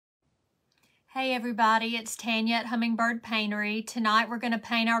Hey everybody, it's Tanya at Hummingbird Paintery. Tonight we're going to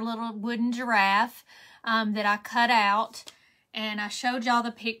paint our little wooden giraffe that I cut out, and I showed y'all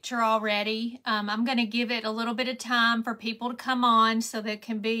the picture already. I'm going to give it a little bit of time for people to come on so they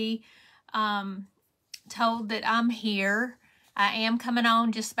can be told that I'm here. I am coming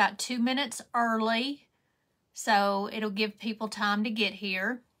on just about 2 minutes early, so it'll give people time to get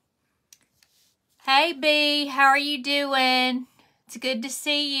here. Hey B, how are you doing? It's good to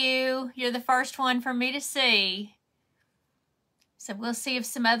see you. You're the first one for me to see. So we'll see if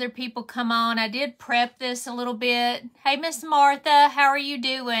some other people come on. I did prep this a little bit. Hey, Miss Martha, how are you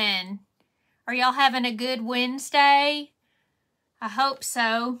doing? Are y'all having a good Wednesday? I hope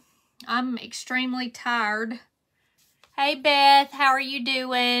so. I'm extremely tired. Hey, Beth, how are you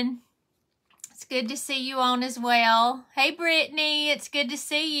doing? It's good to see you on as well. Hey, Brittany, it's good to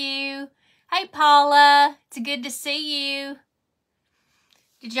see you. Hey, Paula, it's good to see you.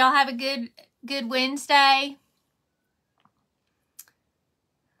 Did y'all have a good Wednesday?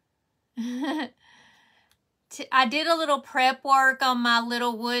 I did a little prep work on my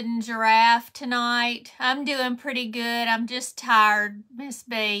little wooden giraffe tonight. I'm doing pretty good. I'm just tired, Miss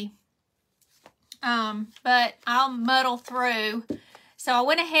B. But I'll muddle through. So I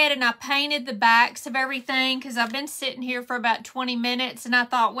went ahead and I painted the backs of everything because I've been sitting here for about 20 minutes and I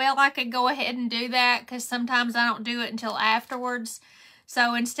thought, well, I could go ahead and do that because sometimes I don't do it until afterwards.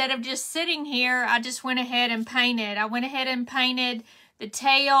 So instead of just sitting here, I just went ahead and painted. I went ahead and painted the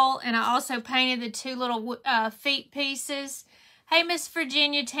tail, and I also painted the two little feet pieces. Hey, Miss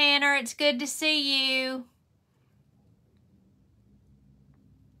Virginia Tanner, it's good to see you.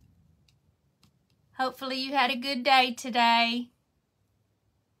 Hopefully you had a good day today.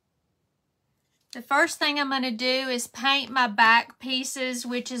 The first thing I'm going to do is paint my back pieces,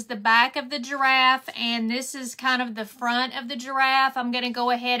 which is the back of the giraffe, and this is kind of the front of the giraffe. I'm going to go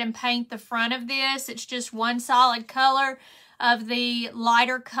ahead and paint the front of this. It's just one solid color of the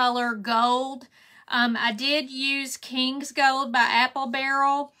lighter color gold. I did use King's Gold by Apple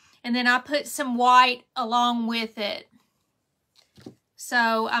Barrel, and then I put some white along with it.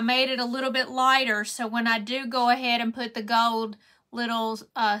 So I made it a little bit lighter, so when I do go ahead and put the gold little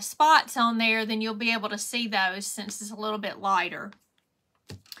spots on there, then you'll be able to see those since it's a little bit lighter.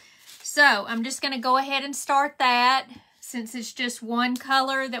 So I'm just going to go ahead and start that since it's just one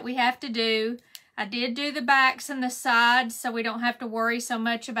color that we have to do. I did do the backs and the sides, so we don't have to worry so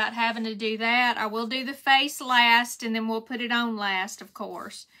much about having to do that. I will do the face last, and then we'll put it on last, of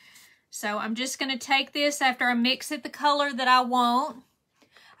course. So I'm just going to take this after I mix it the color that I want.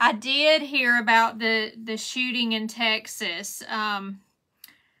 I did hear about the shooting in Texas. I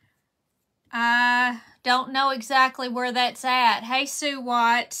don't know exactly where that's at. Hey, Sue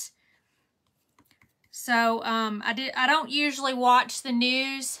Watts. So I don't usually watch the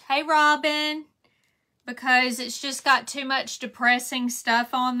news. Hey, Robin, because it's just got too much depressing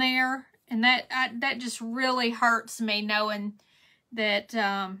stuff on there, and that just really hurts me knowing that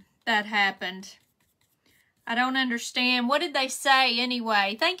that happened. I don't understand. What did they say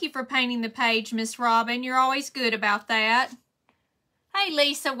anyway? Thank you for painting the page, Miss Robin. You're always good about that. Hey,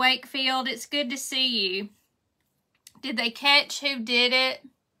 Lisa Wakefield. It's good to see you. Did they catch who did it?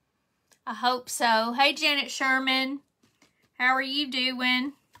 I hope so. Hey, Janet Sherman. How are you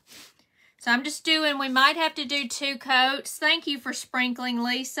doing? So I'm just doing, we might have to do 2 coats. Thank you for sprinkling,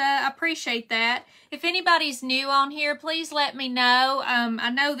 Lisa. I appreciate that. If anybody's new on here, please let me know. I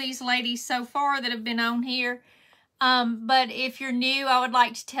know these ladies so far that have been on here. But if you're new, I would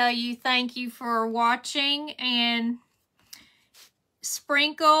like to tell you thank you for watching, and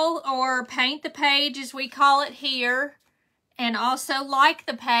sprinkle or paint the page as we call it here. And also like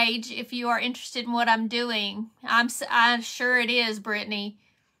the page if you are interested in what I'm doing. I'm sure it is, Brittany.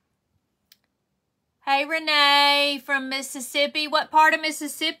 Hey, Renee from Mississippi. What part of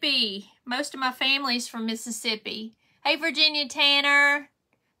Mississippi? Most of my family's from Mississippi. Hey, Virginia Tanner.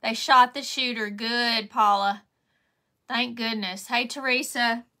 They shot the shooter. Good, Paula. Thank goodness. Hey,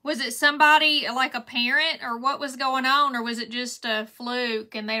 Teresa. Was it somebody, like a parent, or what was going on? Or was it just a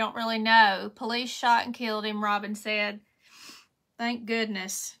fluke and they don't really know? Police shot and killed him, Robin said. Thank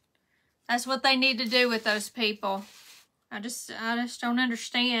goodness. That's what they need to do with those people. I just don't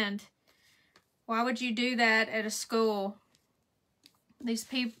understand. Why would you do that at a school? These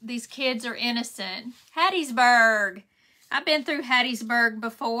kids are innocent. Hattiesburg. I've been through Hattiesburg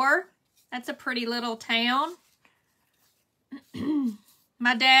before. That's a pretty little town.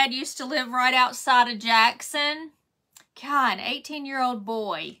 My dad used to live right outside of Jackson. God, an 18-year-old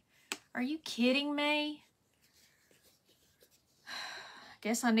boy. Are you kidding me? I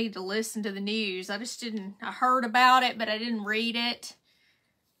guess I need to listen to the news. I heard about it, but I didn't read it.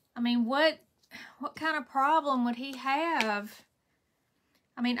 I mean, what What kind of problem would he have?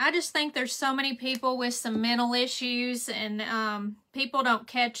 I mean, I just think there's so many people with some mental issues, and people don't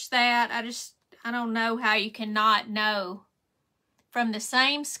catch that. I don't know how you cannot know from the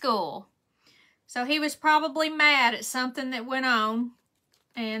same school. So he was probably mad at something that went on,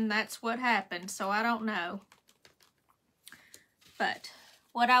 and that's what happened. So I don't know. But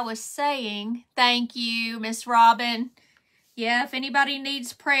what I was saying, thank you, Miss Robin. Yeah, if anybody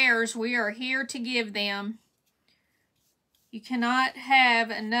needs prayers, we are here to give them. You cannot have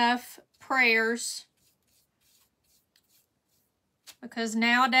enough prayers because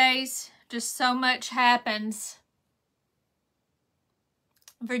nowadays just so much happens.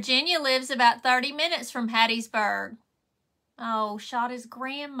 Virginia lives about 30 minutes from Hattiesburg. Oh, shot his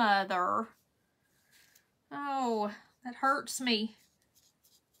grandmother. Oh, that hurts me.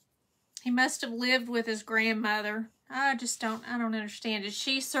 He must have lived with his grandmother. I don't understand. Did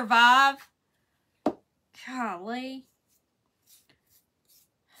she survive? Golly.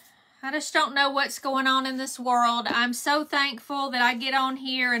 I just don't know what's going on in this world. I'm so thankful that I get on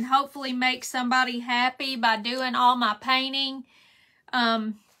here and hopefully make somebody happy by doing all my painting.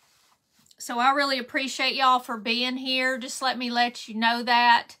 So I really appreciate y'all for being here. Just let me let you know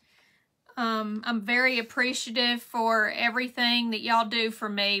that. I'm very appreciative for everything that y'all do for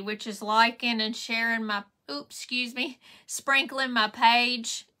me, which is liking and sharing my, sprinkling my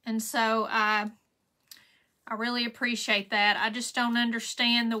page. And so I really appreciate that. I just don't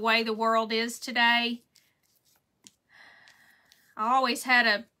understand the way the world is today. I always had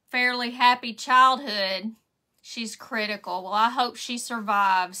a fairly happy childhood. She's critical. Well, I hope she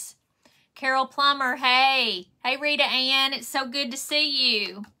survives. Carol Plummer, hey. Hey, Rita Ann, it's so good to see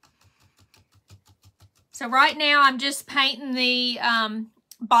you. So right now I'm just painting the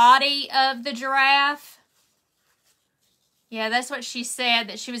body of the giraffe. Yeah, that's what she said,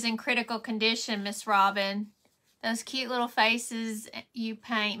 that she was in critical condition, Miss Robin. Those cute little faces you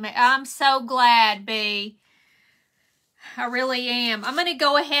paint. I'm so glad, B. I really am. I'm going to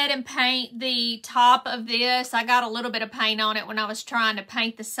go ahead and paint the top of this. I got a little bit of paint on it when I was trying to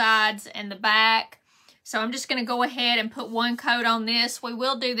paint the sides and the back. So I'm just going to go ahead and put one coat on this. We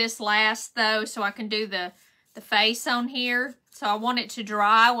will do this last, though, so I can do the face on here. So I want it to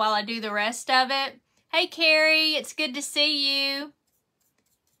dry while I do the rest of it. Hey, Carrie. It's good to see you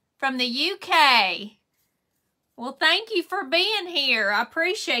from the UK. Well, thank you for being here. I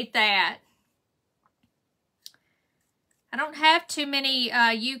appreciate that. I don't have too many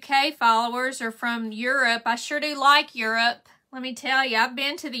UK followers or from Europe. I sure do like Europe. Let me tell you, I've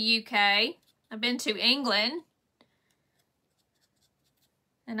been to the UK. I've been to England.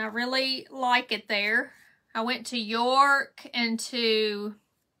 And I really like it there. I went to York and to,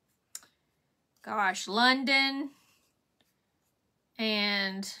 London.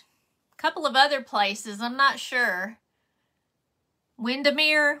 And a couple of other places. I'm not sure.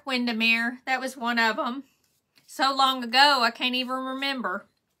 Windermere. That was one of them. So long ago, I can't even remember.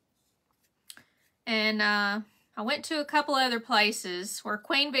 And I went to a couple other places where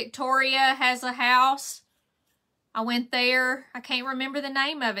Queen Victoria has a house. I went there. I can't remember the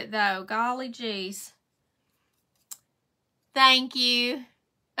name of it, though. Golly geez. Thank you.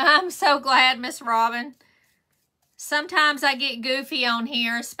 I'm so glad, Miss Robin. Sometimes I get goofy on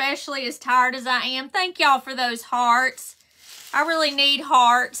here, especially as tired as I am. Thank y'all for those hearts. I really need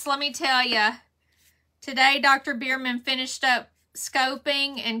hearts, let me tell you. Today, Dr. Bierman finished up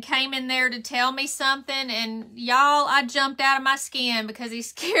scoping and came in there to tell me something, and y'all, I jumped out of my skin because he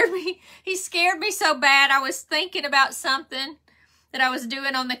scared me. He scared me so bad. I was thinking about something that I was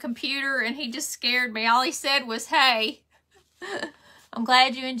doing on the computer, and he just scared me. All he said was, hey, I'm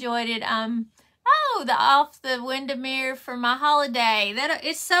glad you enjoyed it. Oh, off the Windermere for my holiday.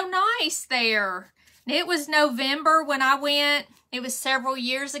 It's so nice there. And it was November when I went. It was several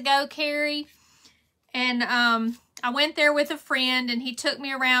years ago, Carrie. And I went there with a friend, and he took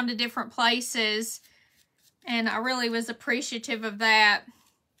me around to different places. And I really was appreciative of that.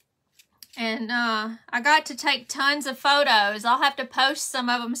 And I got to take tons of photos. I'll have to post some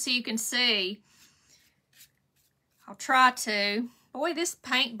of them so you can see. I'll try to. Boy, this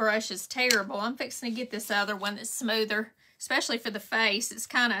paintbrush is terrible. I'm fixing to get this other one that's smoother, especially for the face. It's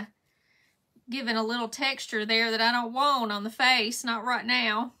kind of giving a little texture there that I don't want on the face, not right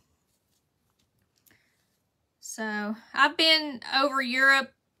now. So, I've been over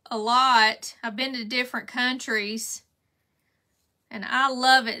Europe a lot. I've been to different countries, and I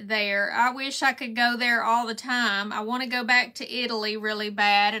love it there. I wish I could go there all the time. I want to go back to Italy really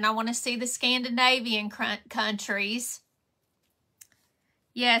bad, and I want to see the Scandinavian countries.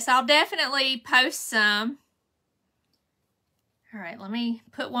 Yes, I'll definitely post some. All right, let me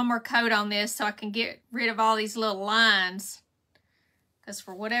put one more coat on this so I can get rid of all these little lines, because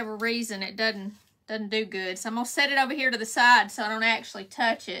for whatever reason it doesn't do good. So I'm gonna set it over here to the side so I don't actually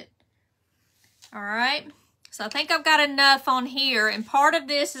touch it. All right, so I think I've got enough on here, and part of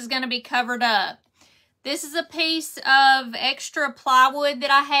this is gonna be covered up. This is a piece of extra plywood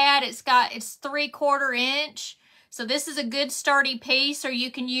that I had. It's 3/4 inch. So this is a good sturdy piece, or you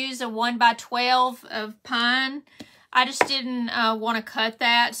can use a 1x12 of pine. I just didn't want to cut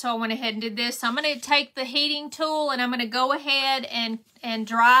that, so I went ahead and did this. So I'm going to take the heating tool and I'm going to go ahead and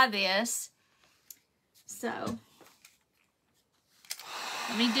dry this. So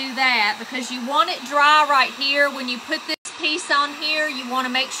let me do that, because you want it dry right here. When you put this piece on here, you want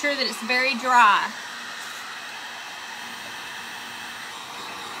to make sure that it's very dry,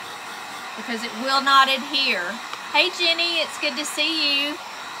 because it will not adhere. Hey Jenny, it's good to see you.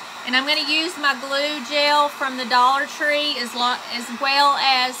 And I'm going to use my glue gel from the Dollar Tree as well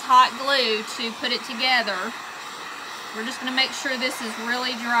as hot glue to put it together. We're just going to make sure this is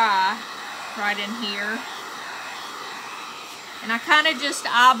really dry right in here. And I kind of just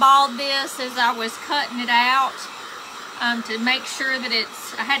eyeballed this as I was cutting it out to make sure that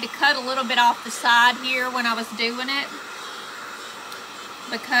I had to cut a little bit off the side here when I was doing it,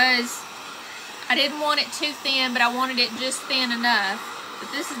 because I didn't want it too thin, but I wanted it just thin enough.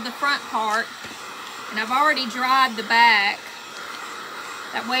 But this is the front part, and I've already dried the back.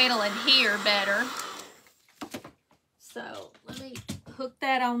 That way it'll adhere better. So let me hook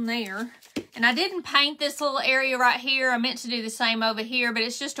that on there. And I didn't paint this little area right here. I meant to do the same over here, but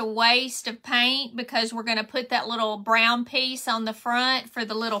it's just a waste of paint because we're going to put that little brown piece on the front for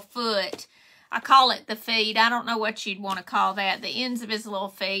the little foot. I call it the feet. I don't know what you'd want to call that. The ends of his little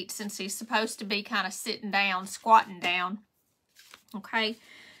feet, since he's supposed to be kind of sitting down, squatting down. Okay,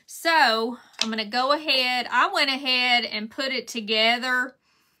 so I'm going to go ahead. I went ahead and put it together,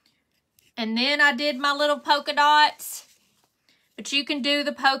 and then I did my little polka dots. But you can do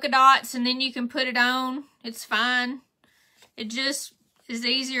the polka dots and then you can put it on. It's fine. It just is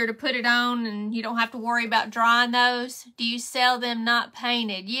easier to put it on, and you don't have to worry about drying those. Do you sell them not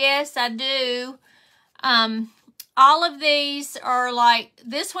painted? Yes, I do. All of these are like,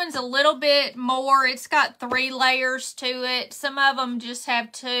 this one's a little bit more. It's got 3 layers to it. Some of them just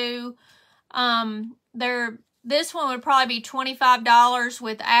have 2. This one would probably be $25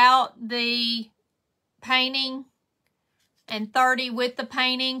 without the painting, and $30 with the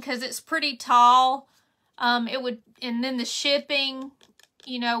painting, because it's pretty tall. And then the shipping,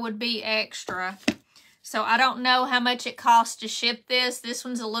 you know, would be extra. So I don't know how much it costs to ship this. This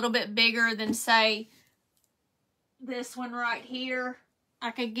one's a little bit bigger than, say, this one right here.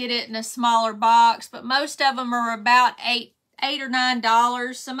 I could get it in a smaller box, but most of them are about $8 or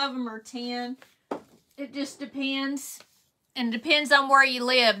 $9. Some of them are $10. It just depends. And it depends on where you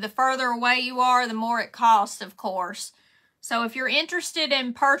live. The further away you are, the more it costs, of course. So if you're interested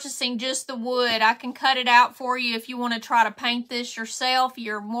in purchasing just the wood, I can cut it out for you. If you want to try to paint this yourself,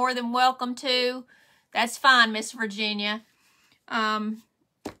 you're more than welcome to. That's fine, Miss Virginia.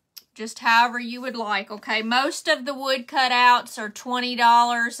 Just however you would like, okay? Most of the wood cutouts are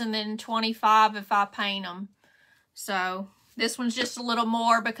 $20 and then $25 if I paint them. So this one's just a little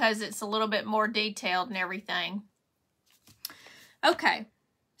more because it's a little bit more detailed and everything. Okay,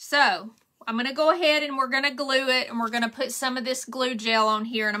 so I'm going to go ahead and we're going to glue it, and we're going to put some of this glue gel on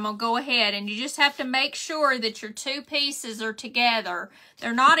here, and I'm going to go ahead, and you just have to make sure that your 2 pieces are together.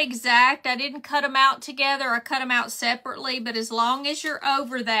 They're not exact. I didn't cut them out together. I cut them out separately, but as long as you're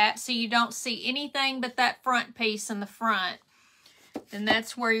over that so you don't see anything but that front piece in the front, then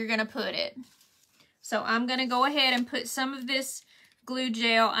that's where you're going to put it. So I'm going to go ahead and put some of this glue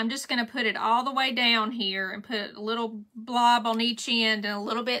gel. I'm just going to put it all the way down here and put a little blob on each end and a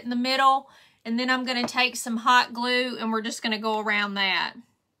little bit in the middle. And then I'm going to take some hot glue and we're just going to go around that.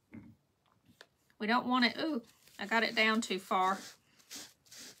 We don't want it, ooh, I got it down too far.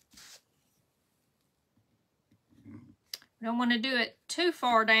 We don't want to do it too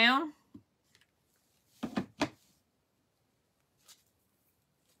far down.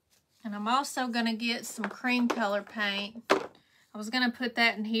 And I'm also going to get some cream color paint. I was going to put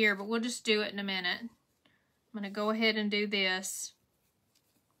that in here, but we'll just do it in a minute. I'm going to go ahead and do this.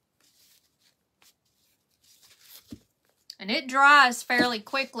 And it dries fairly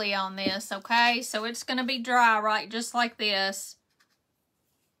quickly on this, okay? So it's going to be dry, right, just like this.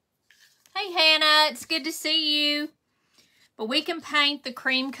 Hey, Hannah, it's good to see you. But we can paint the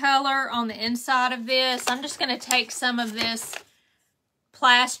cream color on the inside of this. I'm just going to take some of this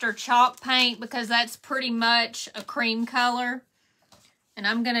plaster chalk paint because that's pretty much a cream color. And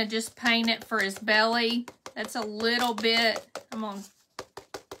I'm going to just paint it for his belly. That's a little bit, I'm going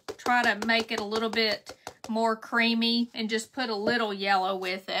to try to make it a little bit more creamy and just put a little yellow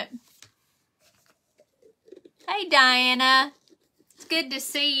with it. Hey, Diana. It's good to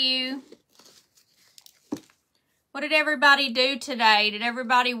see you. What did everybody do today? Did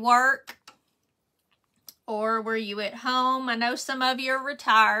everybody work? Or were you at home? I know some of you are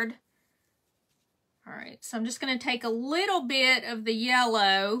retired. All right, so I'm just going to take a little bit of the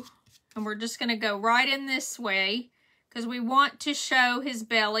yellow and we're just going to go right in this way because we want to show his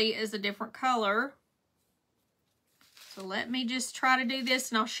belly as a different color. So let me just try to do this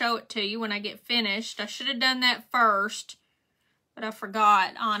and I'll show it to you when I get finished. I should have done that first, but I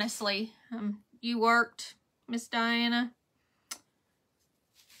forgot, honestly. You worked, Miss Diana?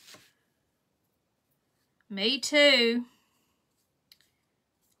 Me too.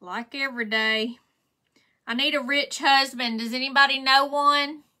 Like every day. I need a rich husband. Does anybody know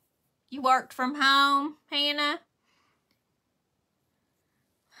one? You worked from home, Hannah?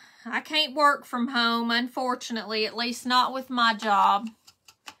 I can't work from home, unfortunately, at least not with my job.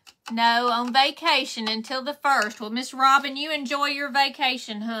 No, on vacation until the 1st. Well, Miss Robin, you enjoy your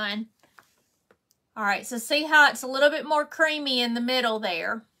vacation, hun. All right, so see how it's a little bit more creamy in the middle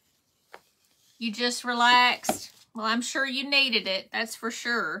there. You just relaxed. Well, I'm sure you needed it, that's for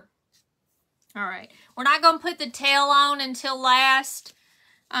sure. All right, we're not going to put the tail on until last,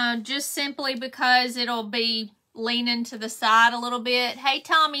 just simply because it'll be leaning to the side a little bit. Hey,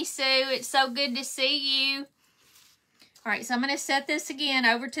 Tommy Sue, it's so good to see you. All right, so I'm going to set this again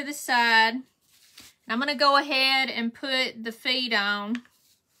over to the side. I'm going to go ahead and put the feet on.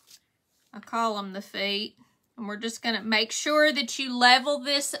 I call them the feet. And we're just going to make sure that you level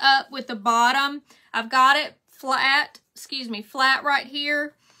this up with the bottom. I've got it flat, flat right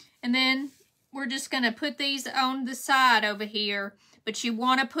here. And then we're just going to put these on the side over here. But you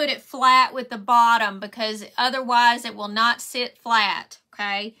want to put it flat with the bottom because otherwise it will not sit flat,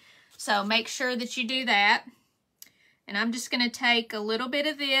 okay? So make sure that you do that. And I'm just going to take a little bit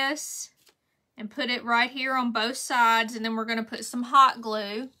of this and put it right here on both sides. And then we're going to put some hot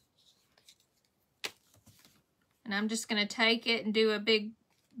glue. And I'm just going to take it and do a big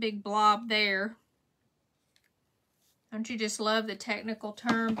blob there. Don't you just love the technical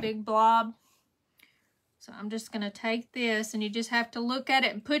term, big blob? So I'm just going to take this, and you just have to look at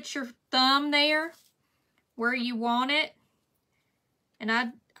it and put your thumb there where you want it. And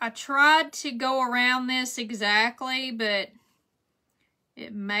I tried to go around this exactly, but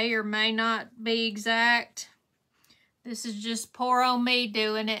it may or may not be exact. This is just poor old me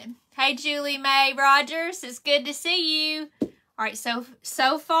doing it. Hey, Julie Mae Rogers, it's good to see you. All right,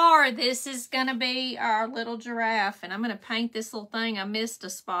 so far, this is going to be our little giraffe, and I'm going to paint this little thing. I missed a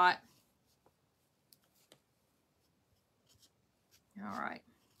spot. All right,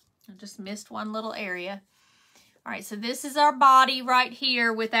 I just missed one little area. All right, so this is our body right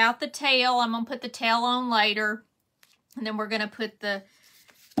here without the tail. I'm going to put the tail on later, and then we're going to put the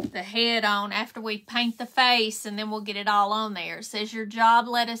head on after we paint the face, and then we'll get it all on there. It says, your job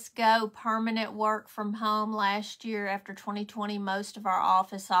let us go permanent work from home last year. After 2020, most of our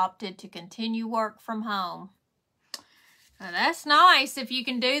office opted to continue work from home. Now, that's nice if you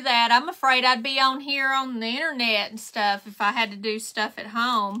can do that. I'm afraid I'd be on here on the internet and stuff if I had to do stuff at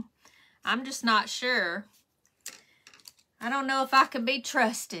home. I'm just not sure. I don't know if I could be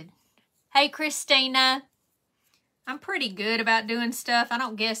trusted. Hey, Christina. I'm pretty good about doing stuff. I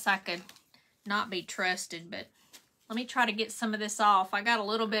don't guess I could not be trusted, but let me try to get some of this off. I got a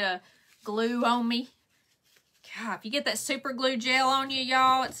little bit of glue on me. God, if you get that super glue gel on you,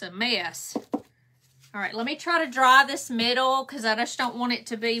 y'all, it's a mess. All right, let me try to dry this middle because I just don't want it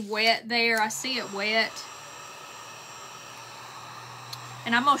to be wet there. I see it wet.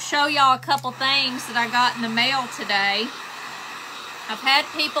 And I'm going to show y'all a couple things that I got in the mail today. I've had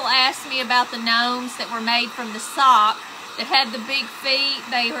people ask me about the gnomes that were made from the sock that had the big feet.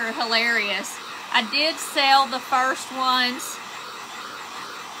 They were hilarious. I did sell the first ones.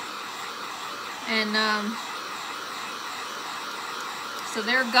 And so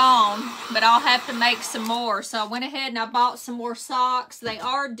they're gone, but I'll have to make some more. So I went ahead and I bought some more socks. They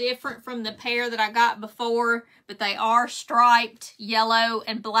are different from the pair that I got before, but they are striped yellow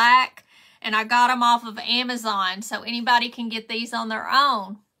and black. And I got them off of Amazon, so anybody can get these on their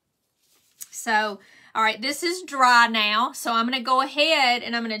own. So, all right, this is dry now. So I'm going to go ahead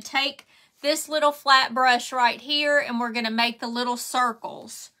and I'm going to take this little flat brush right here, and we're going to make the little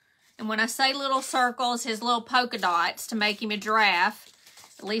circles. And when I say little circles, his little polka dots to make him a giraffe.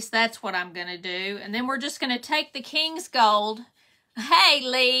 At least that's what I'm going to do. And then we're just going to take the King's Gold. Hey,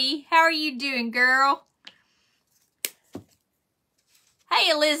 Lee, how are you doing, girl? Hey,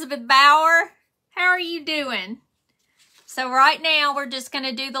 Elizabeth Bauer. How are you doing? So right now we're just going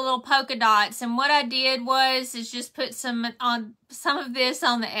to do the little polka dots, and what I did is just put some of this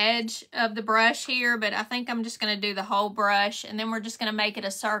on the edge of the brush here, but I think I'm just going to do the whole brush, and then we're just going to make it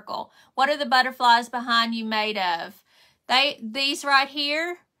a circle. What are the butterflies behind you made of? These right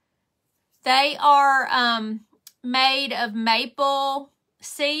here, they are made of maple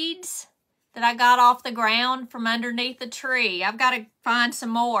seeds that I got off the ground from underneath the tree. I've got to find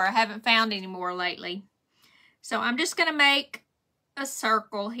some more. I haven't found any more lately. So I'm just going to make a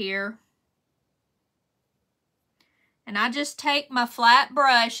circle here. And I just take my flat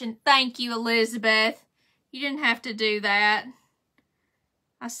brush, and thank you, Elizabeth. You didn't have to do that.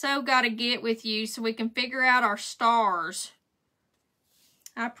 I so got to get with you so we can figure out our stars.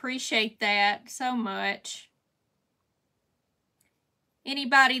 I appreciate that so much.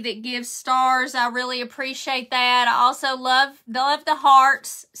 Anybody that gives stars, I really appreciate that. I also love the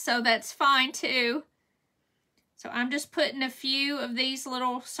hearts, so that's fine too. So I'm just putting a few of these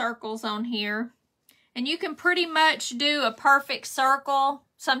little circles on here. And you can pretty much do a perfect circle.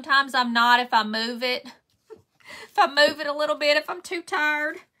 Sometimes I'm not if I move it. If I move it a little bit, if I'm too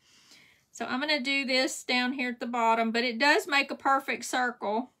tired. So I'm going to do this down here at the bottom, but it does make a perfect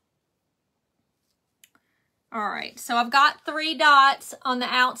circle. All right, so I've got 3 dots on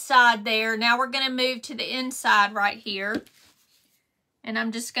the outside there. Now we're going to move to the inside right here. And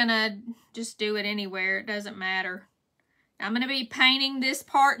I'm just going to do it anywhere. It doesn't matter. I'm going to be painting this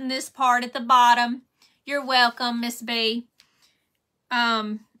part and this part at the bottom. You're welcome, Miss B.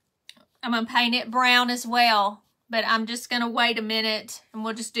 I'm going to paint it brown as well. But I'm just going to wait a minute and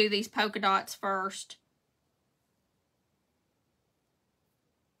we'll just do these polka dots first.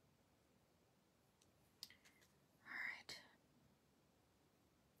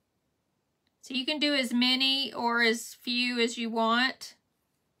 So you can do as many or as few as you want.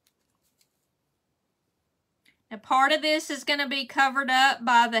 Now part of this is going to be covered up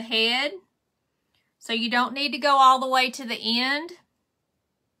by the head. So you don't need to go all the way to the end.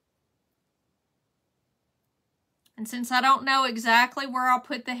 And since I don't know exactly where I'll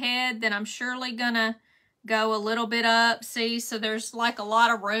put the head, then I'm surely going to go a little bit up. See, so there's like a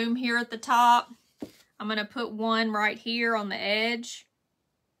lot of room here at the top. I'm going to put one right here on the edge.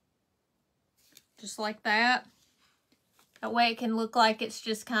 Just like that. That way it can look like it's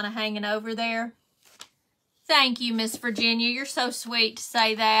just kind of hanging over there. Thank you, Miss Virginia. You're so sweet to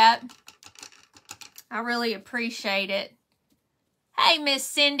say that. I really appreciate it. Hey, Miss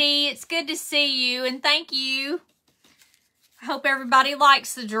Cindy. It's good to see you, and thank you. I hope everybody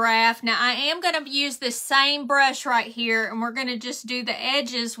likes the giraffe. Now, I am going to use this same brush right here, and we're going to just do the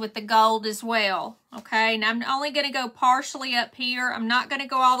edges with the gold as well. Okay, now I'm only going to go partially up here. I'm not going to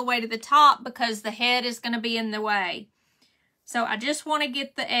go all the way to the top because the head is going to be in the way. So I just want to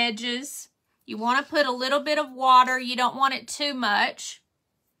get the edges. You want to put a little bit of water. You don't want it too much.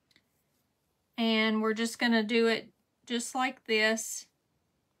 And we're just going to do it just like this.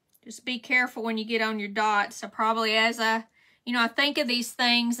 Just be careful when you get on your dots. So probably as I think of these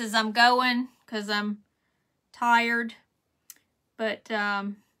things as I'm going because I'm tired. But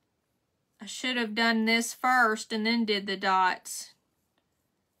I should have done this first and then did the dots.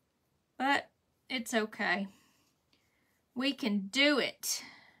 But it's okay. We can do it.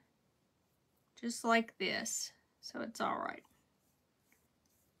 Just like this. So it's all right.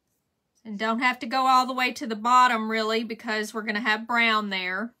 And don't have to go all the way to the bottom really because we're going to have brown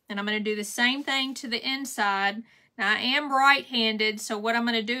there. And I'm going to do the same thing to the inside. Now I am right-handed, so what I'm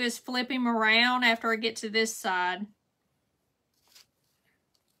going to do is flip him around after I get to this side.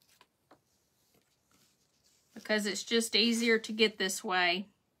 Because it's just easier to get this way.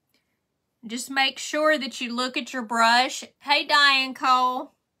 Just make sure that you look at your brush. Hey, Diane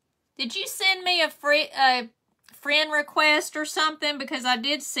Cole. Did you send me a friend request or something? Because I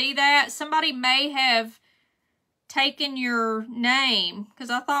did see that. Somebody may have taken your name because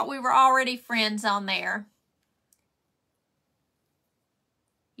I thought we were already friends on there.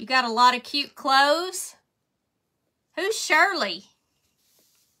 You got a lot of cute clothes. Who's Shirley?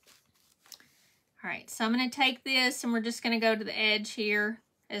 All right, so I'm going to take this and we're just going to go to the edge here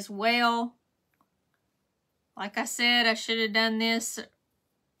as well. Like I said, I should have done this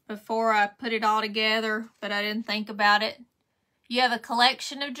before I put it all together, but I didn't think about it. You have a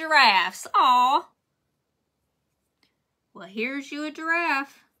collection of giraffes. Aw. Well, here's you a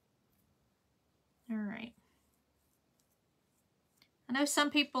giraffe. All right. I know some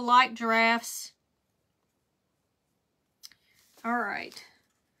people like giraffes. All right.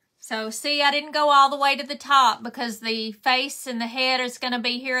 So, see, I didn't go all the way to the top because the face and the head is going to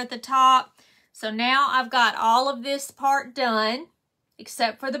be here at the top. So now I've got all of this part done.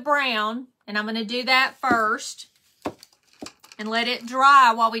 except for the brown. And I'm going to do that first and let it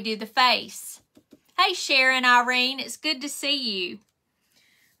dry while we do the face. Hey, Sharon, Irene, it's good to see you.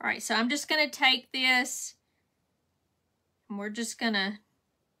 All right, so I'm just going to take this and we're just going to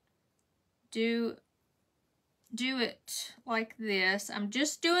do it like this. I'm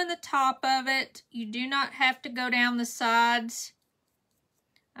just doing the top of it. You do not have to go down the sides.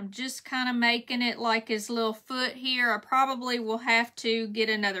 I'm just kind of making it like his little foot here. I probably will have to get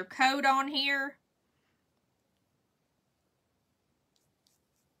another coat on here.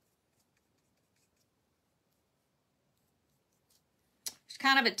 There's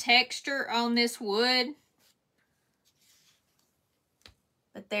kind of a texture on this wood.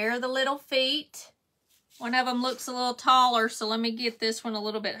 But there are the little feet. One of them looks a little taller, so let me get this one a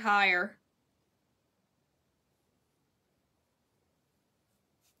little bit higher.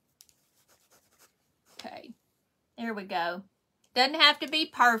 Okay, there we go. Doesn't have to be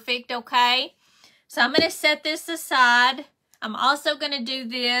perfect, okay? So I'm going to set this aside. I'm also going to do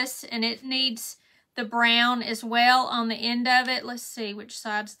this, and it needs the brown as well on the end of it. Let's see which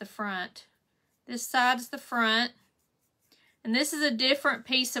side's the front. This side's the front. And this is a different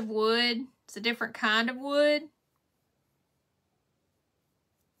piece of wood. It's a different kind of wood.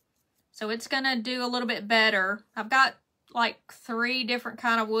 So it's going to do a little bit better. I've got like 3 different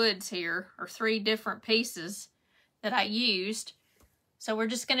kind of woods here, or 3 different pieces that I used. So we're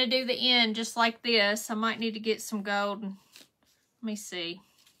just going to do the end just like this. I might need to get some gold. Let me see.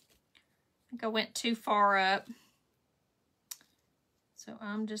 I think I went too far up. So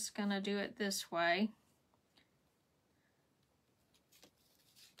I'm just going to do it this way.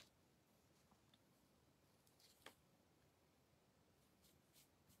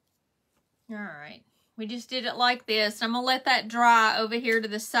 All right. We just did it like this. I'm going to let that dry over here to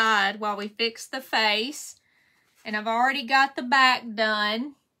the side while we fix the face. And I've already got the back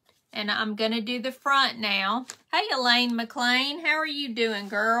done. And I'm going to do the front now. Hey, Elaine McLean. How are you doing,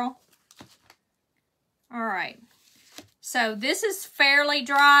 girl? All right. So this is fairly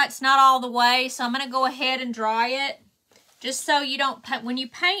dry. It's not all the way. So I'm going to go ahead and dry it. Just so you don't, when you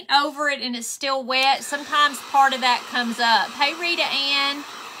paint over it and it's still wet, sometimes part of that comes up. Hey, Rita Ann.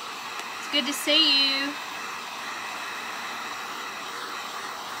 Good to see you.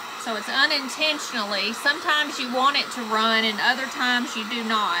 So it's unintentionally. Sometimes you want it to run and other times you do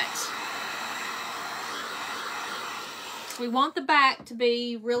not. We want the back to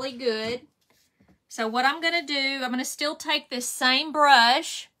be really good. So what I'm going to do, I'm going to still take this same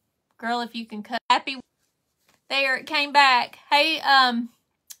brush. Girl, if you can cut. Happy. There, it came back. Hey,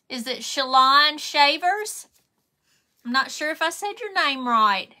 is it Shalon Shavers? I'm not sure if I said your name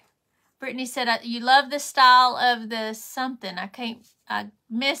right. Brittany said, you love the style of the something. I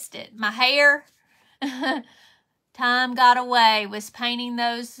missed it. My hair. Time got away. Was painting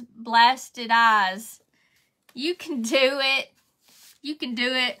those blasted eyes. You can do it. You can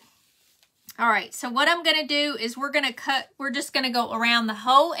do it. All right. So what I'm going to do is we're just going to go around the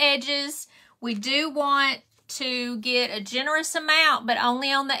whole edges. We do want to get a generous amount, but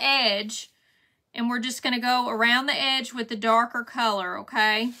only on the edge. And we're just going to go around the edge with the darker color,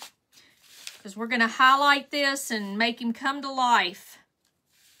 okay? Because we're going to highlight this and make him come to life.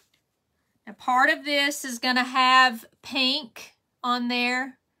 Now, part of this is going to have pink on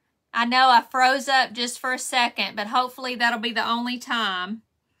there. I know I froze up just for a second, but hopefully that'll be the only time.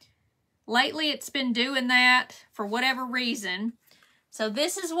 Lately, it's been doing that for whatever reason. So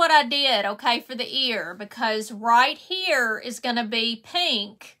this is what I did, okay, for the ear, because right here is going to be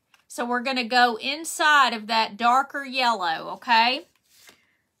pink. So we're going to go inside of that darker yellow, okay?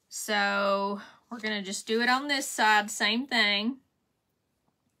 So we're going to just do it on this side, same thing.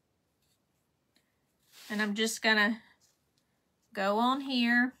 And I'm just going to go on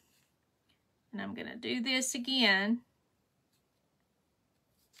here. And I'm going to do this again.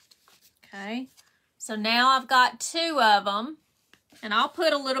 Okay. So now I've got 2 of them. And I'll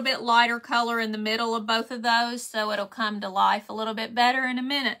put a little bit lighter color in the middle of both of those so it'll come to life a little bit better in a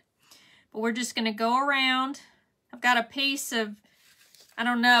minute. But we're just going to go around. I've got a piece of, I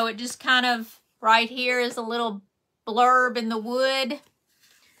don't know, it just kind of, right here is a little blurb in the wood.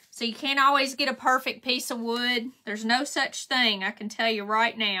 So you can't always get a perfect piece of wood. There's no such thing, I can tell you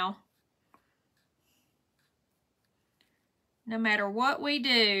right now. No matter what we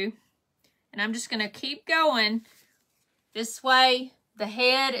do. And I'm just going to keep going. This way, the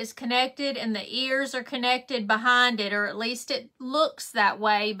head is connected and the ears are connected behind it, or at least it looks that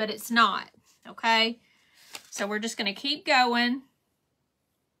way, but it's not, okay? So we're just going to keep going.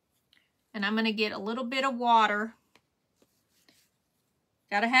 And I'm going to get a little bit of water.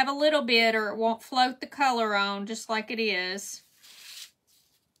 Got to have a little bit or it won't float the color on just like it is.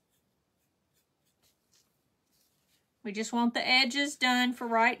 We just want the edges done for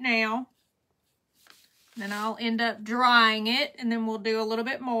right now. Then I'll end up drying it, and then we'll do a little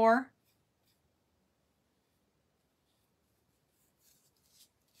bit more.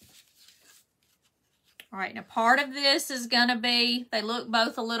 All right, now part of this is gonna be, they look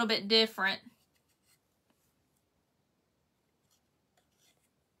both a little bit different.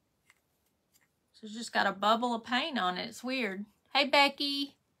 So it's just got a bubble of paint on it. It's weird. Hey,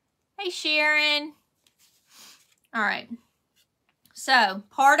 Becky. Hey, Sharon. All right. So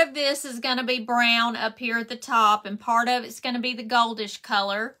part of this is going to be brown up here at the top, and part of it's going to be the goldish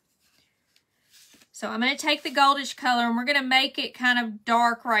color. So I'm going to take the goldish color, and we're going to make it kind of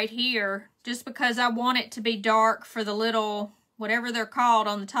dark right here, just because I want it to be dark for the little, whatever they're called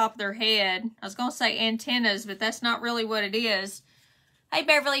on the top of their head. I was going to say antennas, but that's not really what it is. Hey,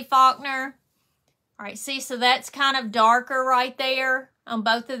 Beverly Faulkner. All right, see, so that's kind of darker right there on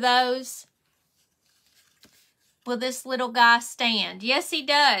both of those. Will this little guy stand? Yes, he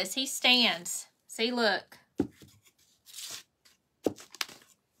does. He stands. See, look.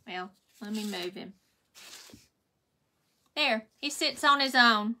 Well, let me move him. There, he sits on his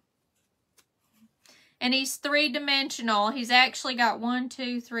own. And he's three-dimensional. He's actually got 1,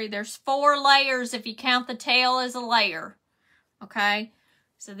 2, 3. There's 4 layers if you count the tail as a layer. Okay?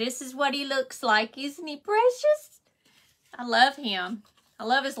 So this is what he looks like. Isn't he precious? I love him. I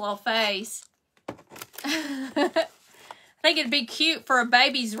love his little face. I think it'd be cute for a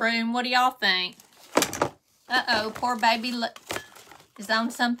baby's room. What do y'all think? Uh-oh, poor baby is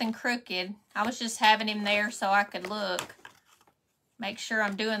on something crooked. I was just having him there so I could look. Make sure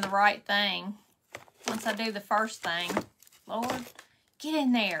I'm doing the right thing. Once I do the first thing. Lord, get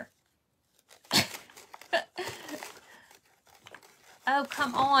in there. Oh,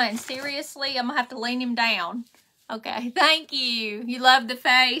 come on. Seriously? I'm going to have to lean him down. Okay, thank you. You love the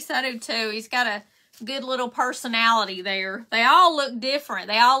face? I do too. He's got a good little personality there. They all look different.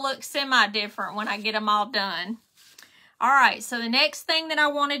 They all look semi-different when I get them all done. All right, so the next thing that I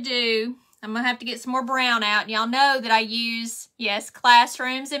want to do, I'm going to have to get some more brown out. Y'all know that I use, yes,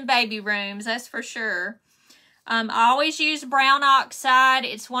 classrooms and baby rooms. That's for sure. I always use brown oxide.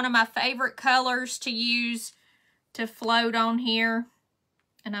 It's one of my favorite colors to use to float on here.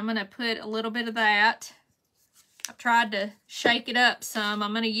 And I'm going to put a little bit of that. I've tried to shake it up some.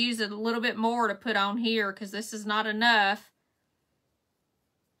 I'm going to use it a little bit more to put on here because this is not enough.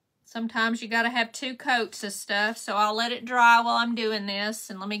 Sometimes you got to have 2 coats of stuff, so I'll let it dry while I'm doing this.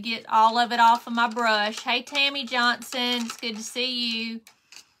 And let me get all of it off of my brush. Hey, Tammy Johnson. It's good to see you.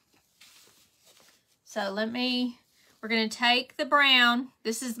 So we're going to take the brown.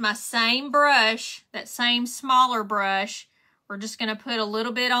 This is my same brush, that same smaller brush. We're just going to put a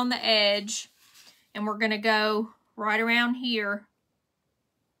little bit on the edge, and we're going to go right around here.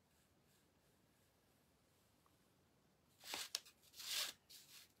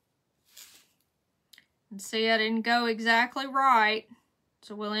 And see, I didn't go exactly right,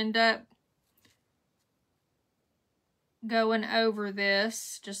 so we'll end up going over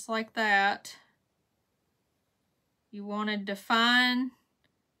this just like that. You want to define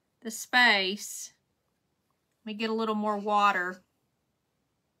the space. Let me get a little more water.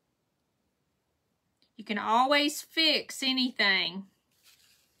 You can always fix anything.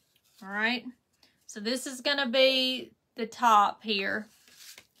 All right. So this is going to be the top here.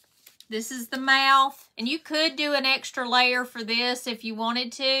 This is the mouth. And you could do an extra layer for this if you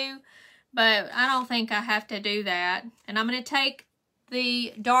wanted to, but I don't think I have to do that. And I'm going to take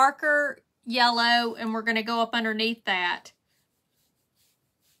the darker yellow and we're going to go up underneath that.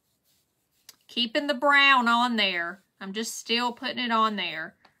 Keeping the brown on there. I'm just still putting it on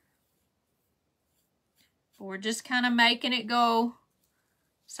there. We're just kind of making it go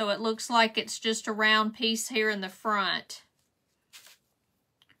so it looks like it's just a round piece here in the front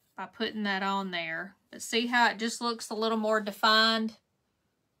by putting that on there. But see how it just looks a little more defined?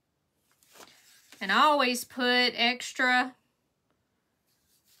 And I always put extra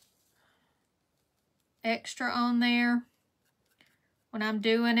on there. When I'm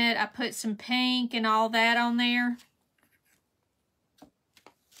doing it, I put some pink and all that on there.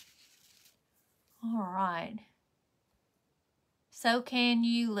 All right. So can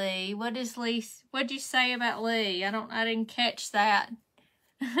you, Lee. What'd you say about Lee? I didn't catch that.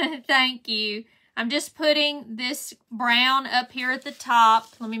 Thank you. I'm just putting this brown up here at the top.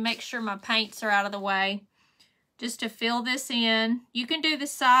 Let me make sure my paints are out of the way. Just to fill this in. You can do the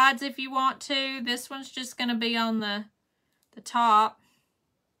sides if you want to. This one's just going to be on the top.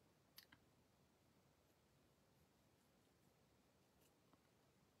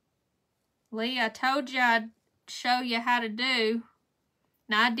 Lee, I told you I'd show you how to do.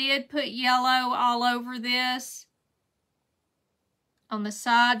 Now, I did put yellow all over this. on the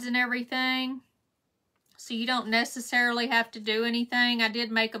sides and everything. So you don't necessarily have to do anything. I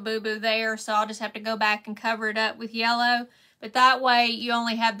did make a boo-boo there, so I'll just have to go back and cover it up with yellow. But that way you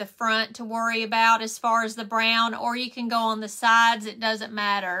only have the front to worry about as far as the brown, or you can go on the sides. It doesn't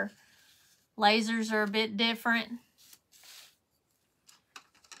matter. Lasers are a bit different.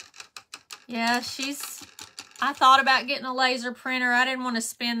 Yeah, I thought about getting a laser printer. I didn't want to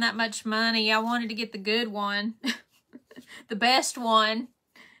spend that much money. I wanted to get the good one, the best one.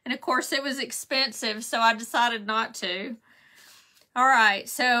 And of course it was expensive, so I decided not to. All right,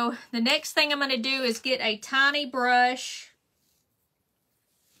 so the next thing I'm going to do is get a tiny brush.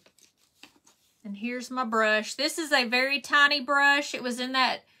 And here's my brush. This is a very tiny brush. It was in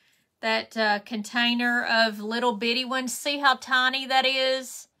that container of little bitty ones. See how tiny that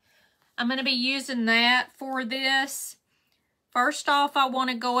is? I'm going to be using that for this. First off, I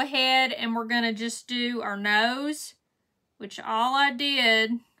want to go ahead and we're going to just do our nose, which all I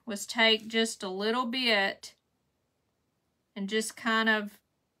did was take just a little bit and just kind of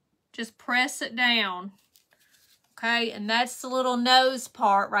just press it down. Okay, and that's the little nose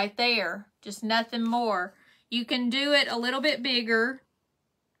part right there. Just nothing more. You can do it a little bit bigger,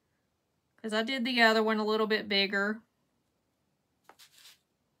 because I did the other one a little bit bigger.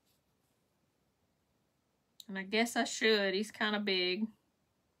 And I guess I should. He's kind of big.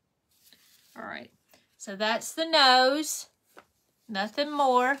 All right, so that's the nose. Nothing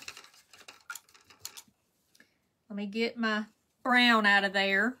more. Let me get my brown out of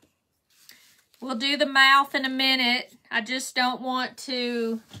there. We'll do the mouth in a minute. I just don't want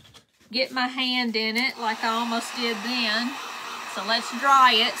to get my hand in it like I almost did then. So let's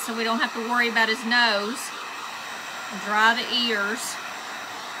dry it so we don't have to worry about his nose. And dry the ears.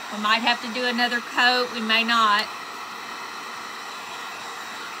 We might have to do another coat. We may not.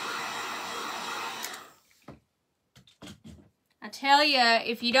 I tell you,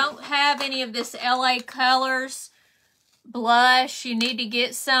 if you don't have any of this LA Colors blush, you need to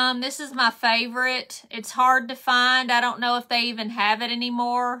get some. This is my favorite. It's hard to find. I don't know if they even have it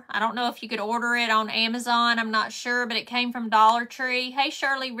anymore. I don't know if you could order it on Amazon. I'm not sure, but it came from Dollar Tree. Hey,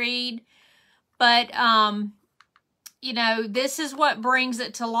 Shirley Reed. But, you know, this is what brings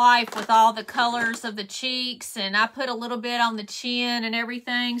it to life with all the colors of the cheeks. And I put a little bit on the chin and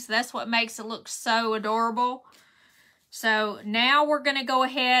everything. So that's what makes it look so adorable. So now we're going to go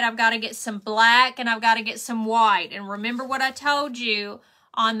ahead. I've got to get some black and I've got to get some white. And remember what I told you,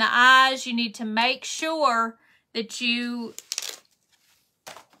 on the eyes, you need to make sure that you,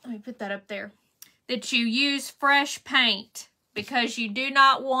 let me put that up there, that you use fresh paint, because you do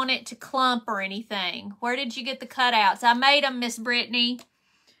not want it to clump or anything. Where did you get the cutouts? I made them, Miss Brittany.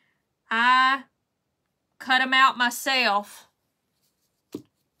 I cut them out myself.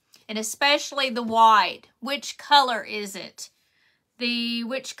 And especially the white. Which color is it?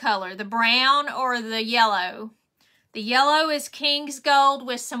 Which color? The brown or the yellow? The yellow is King's Gold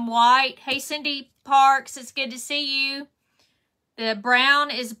with some white. Hey, Cindy Parks, it's good to see you. The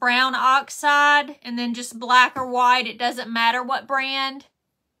brown is brown oxide, and then just black or white. It doesn't matter what brand.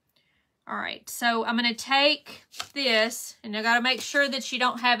 All right, so I'm going to take this, and I got to make sure that you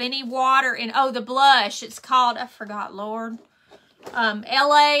don't have any water in. Oh, the blush. It's called, I forgot, Lord.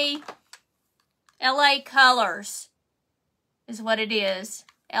 LA Colors is what it is.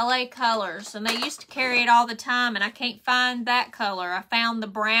 LA Colors. And they used to carry it all the time, and I can't find that color. I found the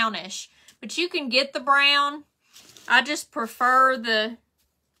brownish. But you can get the brown. I just prefer the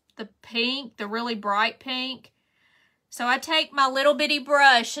pink, the really bright pink. So I take my little bitty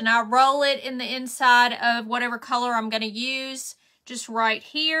brush and I roll it in the inside of whatever color I'm going to use, just right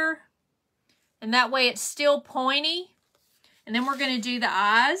here. And that way it's still pointy. And then we're going to do the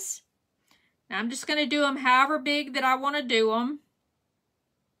eyes. Now I'm just going to do them however big that I want to do them.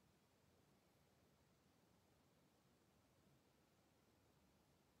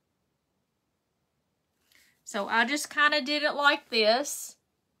 So I just kind of did it like this.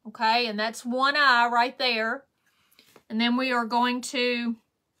 Okay, and that's one eye right there. And then we are going to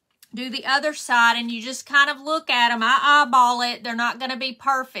do the other side, and you just kind of look at them. I eyeball it. They're not going to be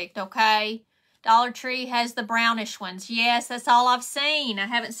perfect, okay? Dollar Tree has the brownish ones. Yes, that's all I've seen. I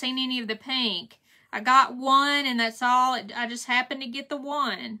haven't seen any of the pink. I got one, and that's all. I just happened to get the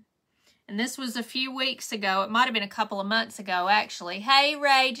one. And this was a few weeks ago. It might have been a couple of months ago, actually. Hey,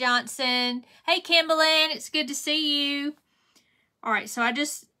 Ray Johnson. Hey, Kimberlyn. It's good to see you. All right, so I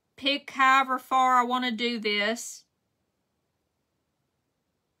just pick however far I want to do this.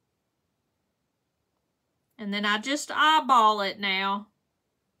 And then I just eyeball it now.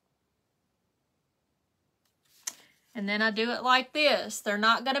 And then I do it like this. They're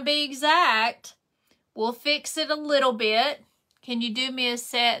not going to be exact. We'll fix it a little bit. Can you do me a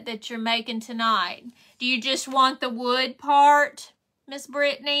set that you're making tonight? Do you just want the wood part, Miss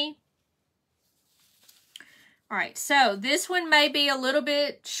Brittany? All right, so this one may be a little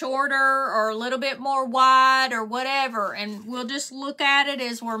bit shorter or a little bit more wide or whatever, and we'll just look at it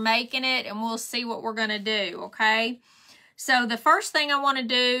as we're making it and we'll see what we're gonna do, okay? So the first thing I wanna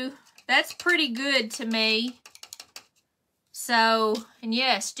do, that's pretty good to me. So, and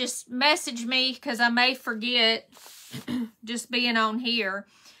yes, just message me because I may forget just being on here.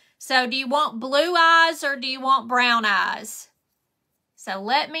 So do you want blue eyes or do you want brown eyes? So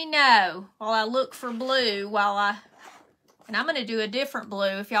let me know while I look for blue and I'm going to do a different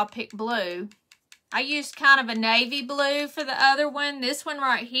blue if y'all pick blue. I used kind of a navy blue for the other one. This one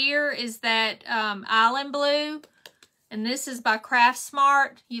right here is that island blue. And this is by Craft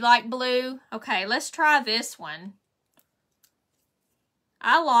Smart. You like blue? Okay, let's try this one.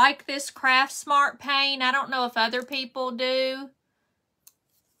 I like this Craft Smart paint. I don't know if other people do.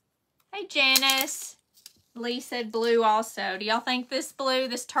 Hey, Janice. Lee said blue also. Do y'all think this blue,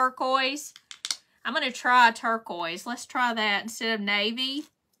 this turquoise? I'm going to try turquoise. Let's try that instead of navy.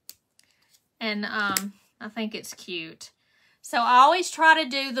 And I think it's cute. So I always try to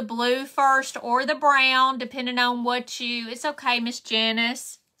do the blue first or the brown, depending on what you... It's okay, Miss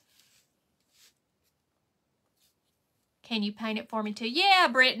Janice. Can you paint it for me too? Yeah,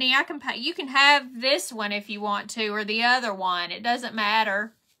 Brittany, I can paint. You can have this one if you want to, or the other one. It doesn't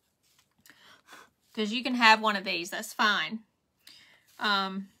matter. Because you can have one of these. That's fine.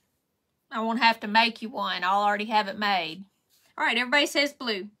 I won't have to make you one. I'll already have it made. All right, everybody says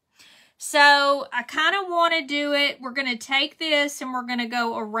blue. So I kind of want to do it. We're going to take this and we're going to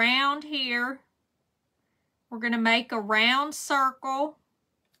go around here. We're going to make a round circle.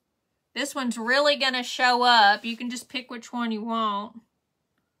 This one's really going to show up. You can just pick which one you want.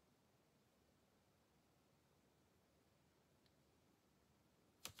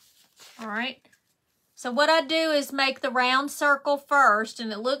 All right. So what I do is make the round circle first,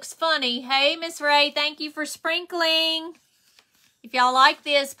 and it looks funny. Hey, Miss Ray, thank you for sprinkling. If y'all like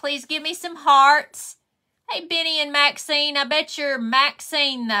this, please give me some hearts. Hey, Benny and Maxine. I bet you're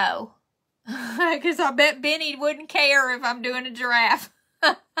Maxine, though. Because I bet Benny wouldn't care if I'm doing a giraffe.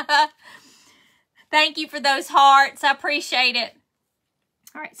 Thank you for those hearts. I appreciate it.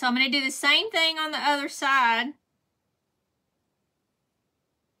 All right, so I'm going to do the same thing on the other side.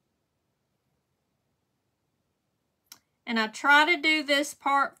 And I try to do this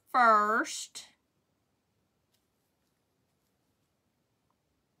part first.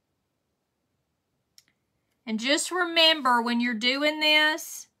 And just remember when you're doing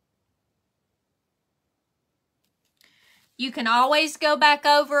this, you can always go back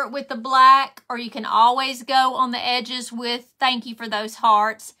over it with the black, or you can always go on the edges with, thank you for those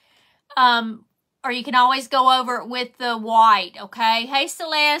hearts, or you can always go over it with the white, okay? Hey,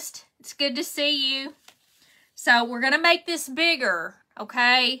 Celeste, it's good to see you. So we're going to make this bigger,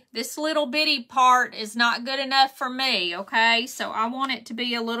 okay? This little bitty part is not good enough for me, okay? So I want it to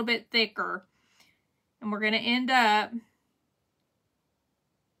be a little bit thicker. And we're going to end up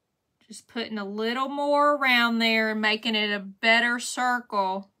just putting a little more around there and making it a better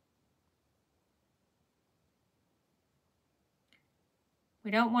circle.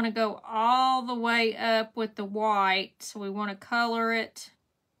 We don't want to go all the way up with the white, so we want to color it.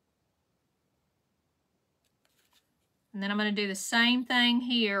 And then I'm going to do the same thing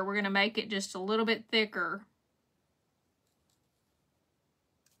here. We're going to make it just a little bit thicker.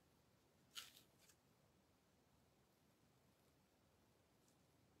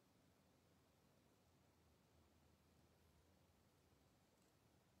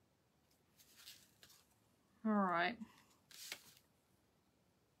 All right.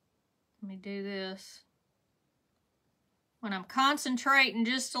 Let me do this. When I'm concentrating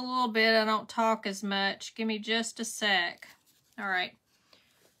just a little bit, I don't talk as much. Give me just a sec. All right.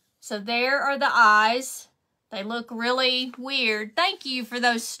 So there are the eyes. They look really weird. Thank you for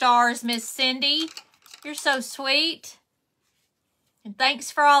those stars, Miss Cindy. You're so sweet. And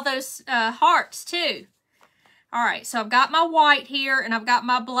thanks for all those hearts, too. All right, so I've got my white here, and I've got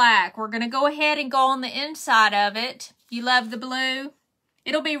my black. We're going to go ahead and go on the inside of it. You love the blue?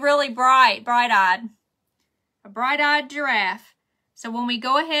 It'll be really bright, bright-eyed. A bright-eyed giraffe. So when we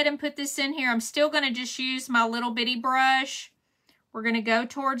go ahead and put this in here, I'm still going to just use my little bitty brush. We're going to go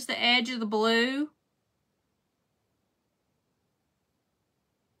towards the edge of the blue.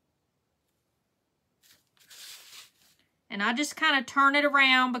 And I just kind of turn it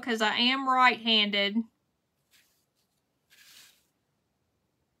around because I am right-handed.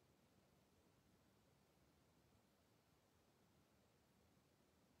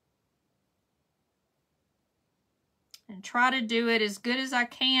 And and try to do it as good as I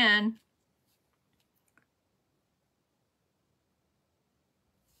can.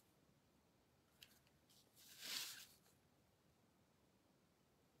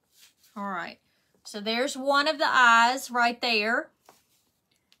 All right, so there's one of the eyes right there.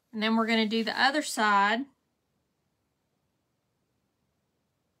 And then we're going to do the other side.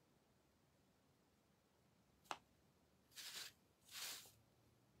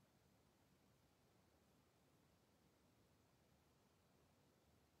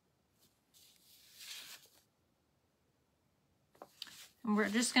 And we're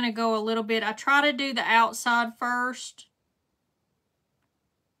just going to go a little bit. I try to do the outside first.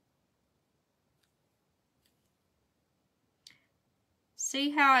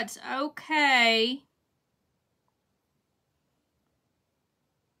 See how it's okay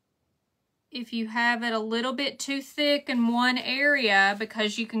if you have it a little bit too thick in one area,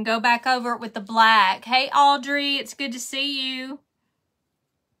 because you can go back over it with the black. Hey, Audrey, it's good to see you.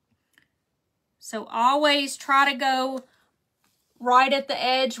 So always try to go right at the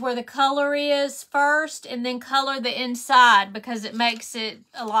edge where the color is first, and then color the inside, because it makes it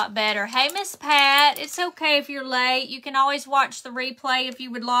a lot better. Hey, Miss Pat, it's okay if you're late. You can always watch the replay if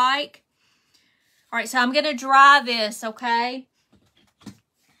you would like. All right, so I'm going to dry this, okay?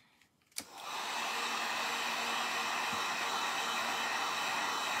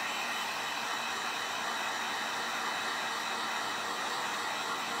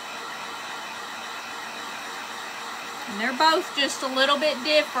 And they're both just a little bit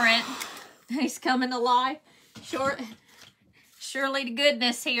different. He's coming to life. Surely to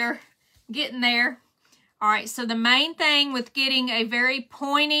goodness here. Getting there. All right, so the main thing with getting a very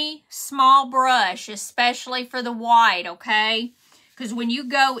pointy, small brush, especially for the white, okay? Because when you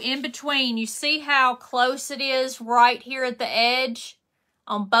go in between, you see how close it is right here at the edge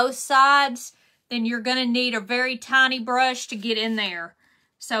on both sides? Then you're going to need a very tiny brush to get in there.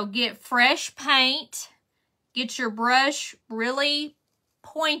 So get fresh paint. Get your brush really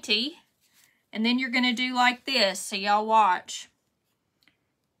pointy, and then you're going to do like this, so y'all watch.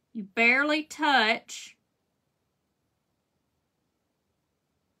 You barely touch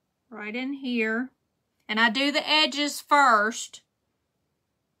right in here, and I do the edges first.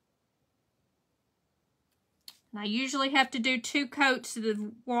 And I usually have to do 2 coats of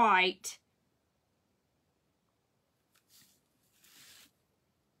the white.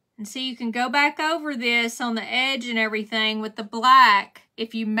 And see, you can go back over this on the edge and everything with the black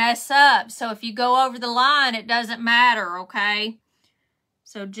if you mess up. So if you go over the line, it doesn't matter, okay?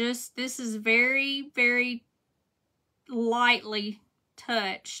 So just, this is very, very lightly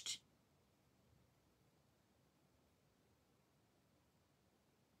touched.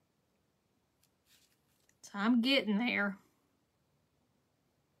 So I'm getting there.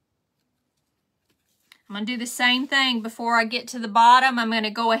 I'm going to do the same thing before I get to the bottom. I'm going to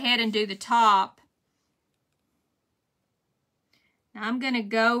go ahead and do the top. Now I'm going to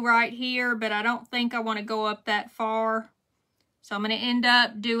go right here, but I don't think I want to go up that far. So I'm going to end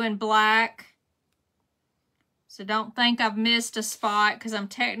up doing black. So don't think I've missed a spot, because I'm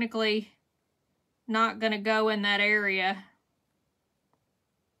technically not going to go in that area.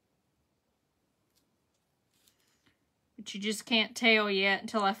 But you just can't tell yet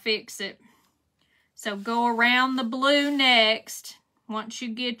until I fix it. So go around the blue next. Once you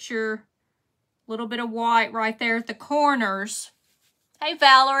get your little bit of white right there at the corners. Hey,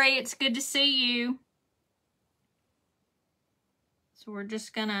 Valerie, it's good to see you. So we're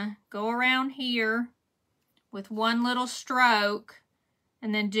just gonna go around here with one little stroke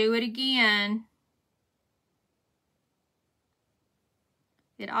and then do it again.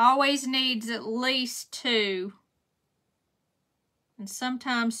 It always needs at least 2 and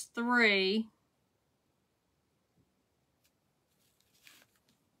sometimes 3.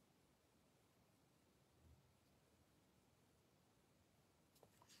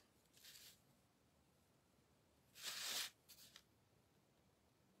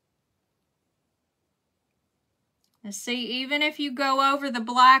 And see, even if you go over the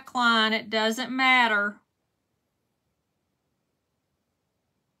black line, it doesn't matter.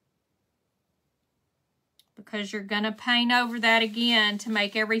 Because you're going to paint over that again to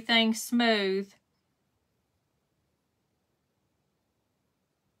make everything smooth.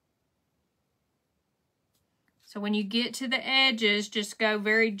 So when you get to the edges, just go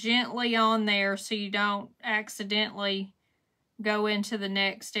very gently on there so you don't accidentally go into the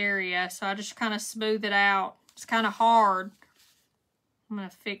next area. So I just kind of smooth it out. It's kind of hard. I'm going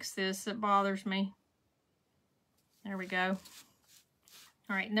to fix this. It bothers me. There we go.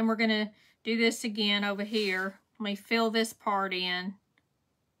 All right, and then we're going to do this again over here. Let me fill this part in.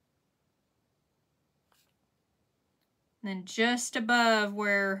 And then just above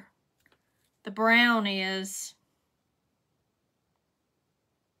where the brown is,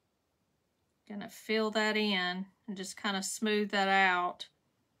 gonna fill that in and just kind of smooth that out.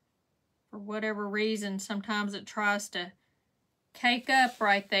 For whatever reason, sometimes it tries to cake up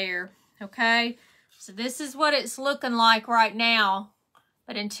right there, okay? So this is what it's looking like right now.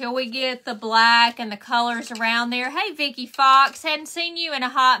 But until we get the black and the colors around there. Hey, Vicky Fox, hadn't seen you in a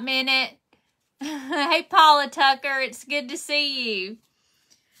hot minute. Hey, Paula Tucker, it's good to see you.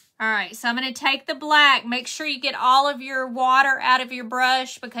 All right, so I'm going to take the black. Make sure you get all of your water out of your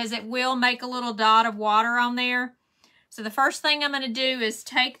brush because it will make a little dot of water on there. So the first thing I'm going to do is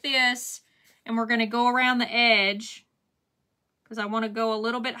take this and we're going to go around the edge because I want to go a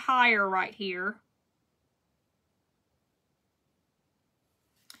little bit higher right here.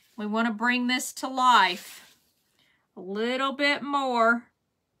 We want to bring this to life a little bit more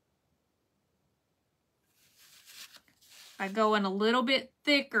by going a little bit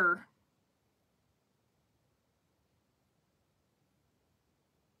thicker.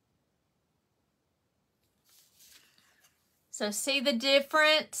 So see the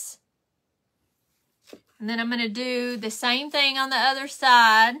difference? And then I'm going to do the same thing on the other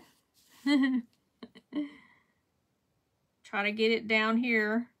side. Try to get it down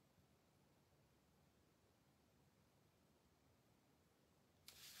here.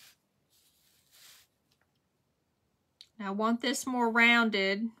 Now, I want this more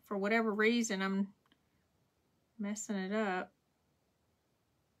rounded. For whatever reason, I'm messing it up.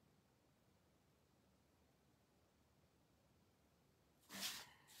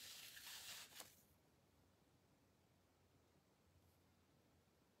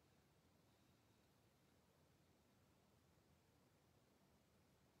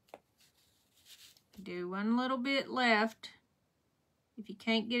 Do one little bit left. If you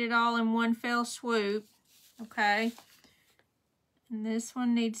can't get it all in one fell swoop, okay? And this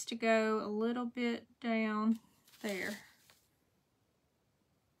one needs to go a little bit down there.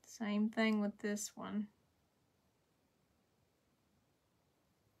 Same thing with this one.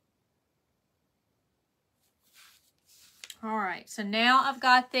 All right, so now I've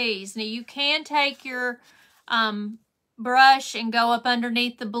got these. Now you can take your brush and go up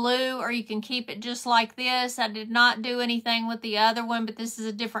underneath the blue, or you can keep it just like this. I did not do anything with the other one, but this is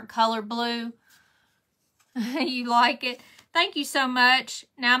a different color blue. You like it? Thank you so much.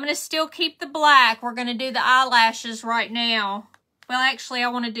 Now I'm going to still keep the black. We're going to do the eyelashes right now. Well, actually, I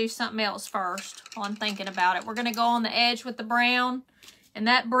want to do something else first while I'm thinking about it. We're going to go on the edge with the brown, and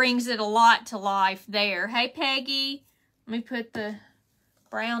that brings it a lot to life there. Hey, Peggy. Let me put the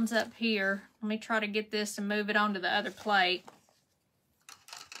browns up here. Let me try to get this and move it onto the other plate.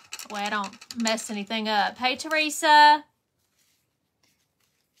 That way I don't mess anything up. Hey, Teresa.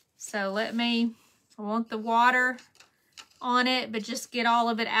 So I want the water on it, but just get all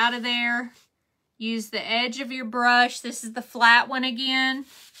of it out of there. Use the edge of your brush. This is the flat one again.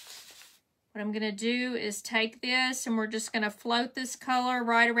 What I'm going to do is take this and we're just going to float this color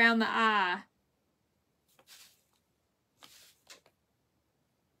right around the eye.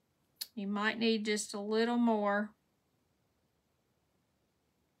 You might need just a little more.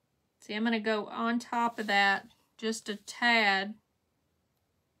 See, I'm going to go on top of that just a tad.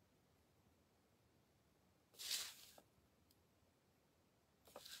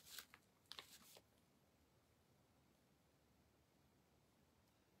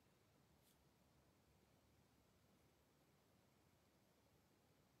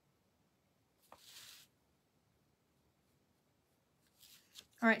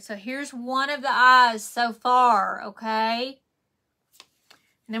 All right, so here's one of the eyes so far, okay?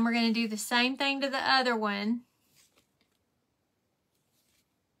 And then we're going to do the same thing to the other one.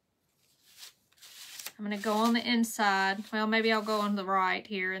 I'm going to go on the inside. Well, maybe I'll go on the right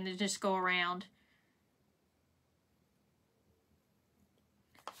here and then just go around.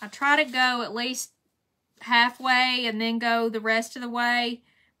 I try to go at least halfway and then go the rest of the way,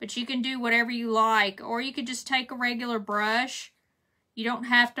 but you can do whatever you like, or you could just take a regular brush. You don't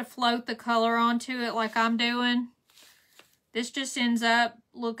have to float the color onto it like I'm doing. This just ends up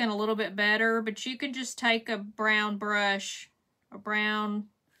looking a little bit better, but you can just take a brown brush, and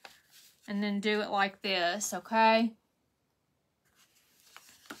then do it like this, okay?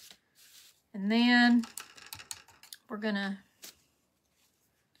 And then we're gonna, I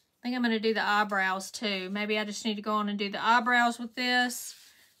think I'm gonna do the eyebrows too. Maybe I just need to go on and do the eyebrows with this.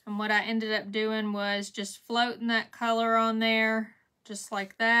 And what I ended up doing was just floating that color on there. Just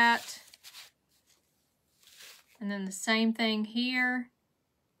like that. And then the same thing here.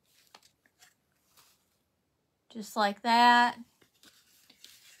 Just like that.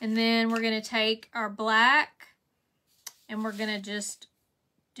 And then we're going to take our black And we're gonna just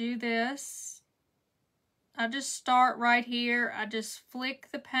do this. I just start right here. I just flick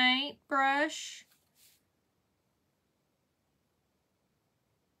the paint brush.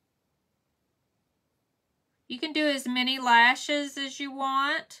 You can do as many lashes as you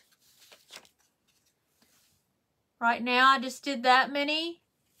want. Right now, I just did that many.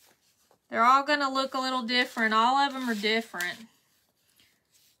 They're all gonna look a little different. All of them are different.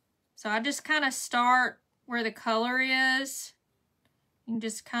 So I just kind of start where the color is. You can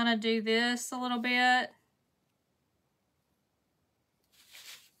just kind of do this a little bit.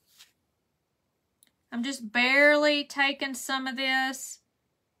 I'm just barely taking some of this.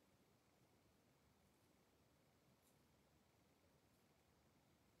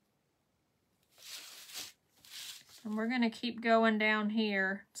 And we're going to keep going down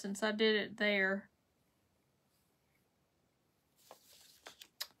here since I did it there.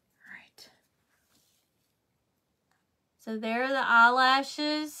 All right. So there are the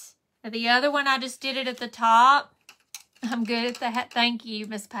eyelashes. Now the other one, I just did it at the top. I'm good at that. Thank you,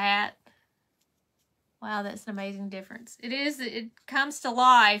 Miss Pat. Wow, that's an amazing difference. It comes to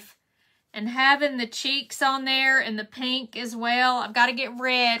life. And having the cheeks on there and the pink as well. I've got to get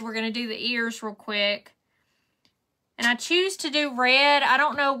red. We're going to do the ears real quick. And I choose to do red. I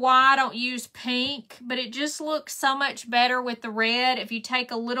don't know why I don't use pink, but it just looks so much better with the red if you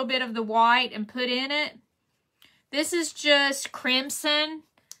take a little bit of the white and put in it. This is just Crimson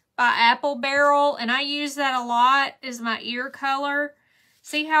by Apple Barrel, and I use that a lot as my ear color.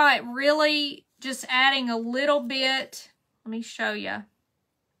 See how it really just adding a little bit, let me show you,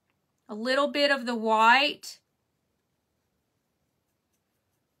 a little bit of the white.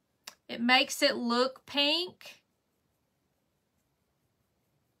 It makes it look pink.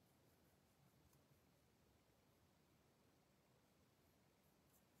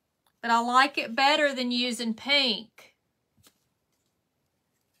 But I like it better than using pink.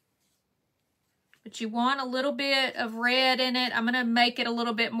 But you want a little bit of red in it. I'm going to make it a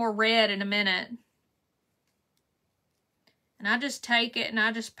little bit more red in a minute. And I just take it and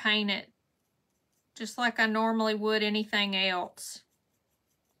I just paint it. Just like I normally would anything else.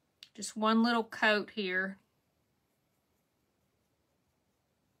 Just one little coat here.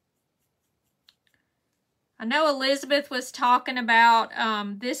 I know Elizabeth was talking about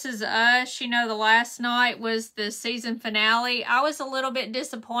This Is Us. You know, the last night was the season finale. I was a little bit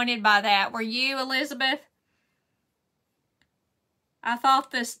disappointed by that. Were you, Elizabeth? I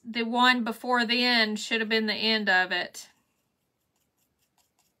thought the one before then should have been the end of it.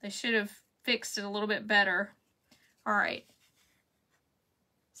 They should have fixed it a little bit better. All right.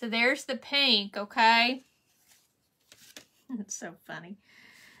 So there's the pink, okay? It's so funny.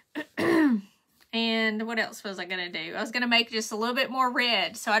 And what else was I going to do? I was going to make just a little bit more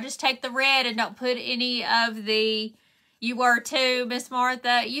red. So I just take the red and don't put any of the... You were too, Miss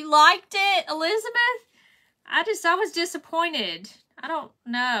Martha. You liked it, Elizabeth? I was disappointed. I don't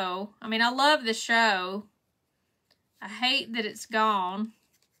know. I mean, I love the show. I hate that it's gone.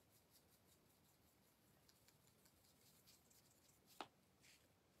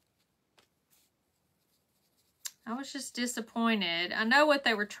 I was just disappointed. I know what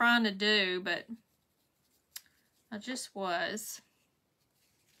they were trying to do, but I just was.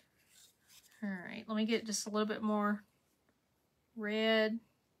 All right, let me get just a little bit more red.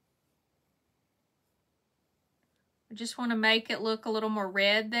 I just want to make it look a little more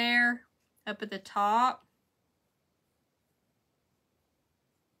red there up at the top.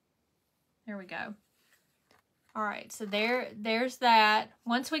 There we go. All right, so there's that.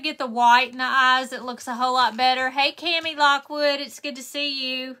 Once we get the white in the eyes, it looks a whole lot better. Hey, Cammie Lockwood, it's good to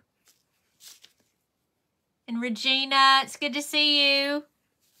see you. And Regina, it's good to see you.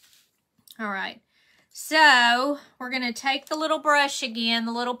 All right, so we're going to take the little brush again,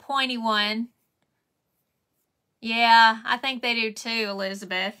 the little pointy one. Yeah, I think they do too,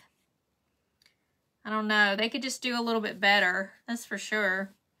 Elizabeth. I don't know. They could just do a little bit better, that's for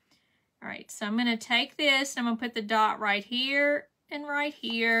sure. All right, so I'm going to take this, and I'm going to put the dot right here and right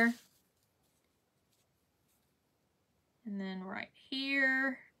here. And then right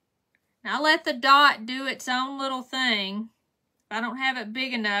here. Now, I let the dot do its own little thing. If I don't have it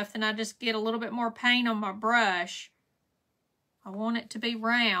big enough, then I just get a little bit more paint on my brush. I want it to be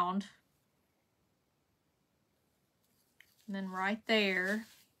round. And then right there.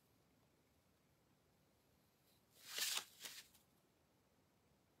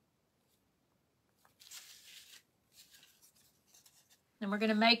 And we're going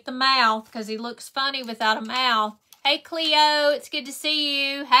to make the mouth because he looks funny without a mouth. Hey, Cleo, it's good to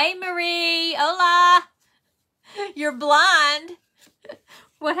see you. Hey, Marie. Hola. You're blind.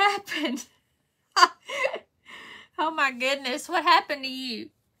 What happened? Oh my goodness, what happened to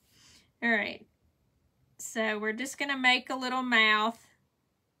you? All right, so we're just gonna make a little mouth.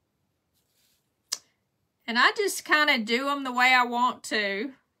 And I just kind of do them the way I want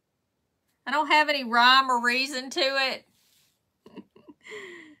to. I don't have any rhyme or reason to it.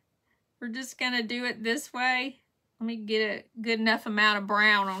 We're just gonna do it this way. Let me get a good enough amount of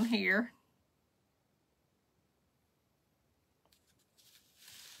brown on here.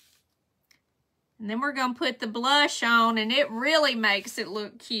 And then we're gonna put the blush on, and it really makes it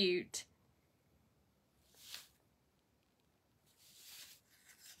look cute.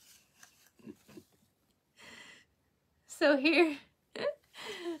 So here,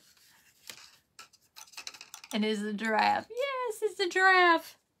 and is the giraffe. Yes, it's the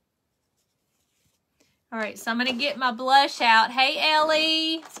giraffe. All right, so I'm gonna get my blush out. Hey,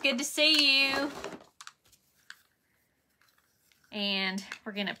 Ellie, it's good to see you. And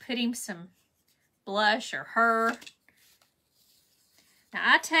we're gonna put him some blush, or her. Now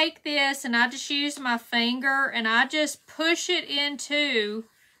I take this and I just use my finger and I just push it into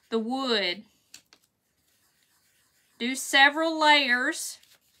the wood. Do several layers.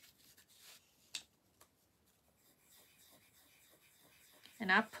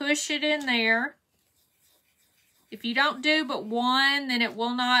 And I push it in there. If you don't do but one, then it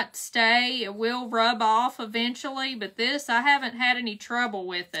will not stay. It will rub off eventually, but this, I haven't had any trouble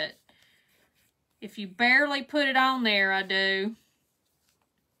with it. If you barely put it on there, I do.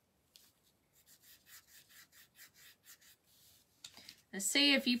 And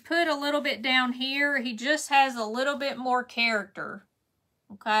see, if you put a little bit down here, he just has a little bit more character,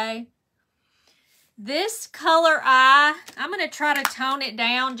 okay? This color eye, I'm going to try to tone it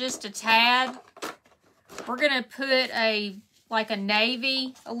down just a tad. We're going to put like a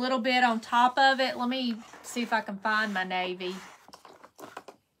navy a little bit on top of it. Let me see if I can find my navy.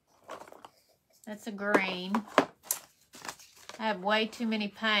 That's a green. I have way too many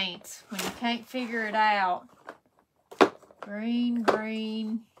paints when you can't figure it out. Green,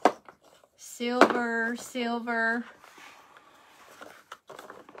 green, silver, silver.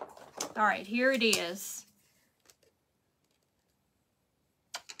 All right, here it is.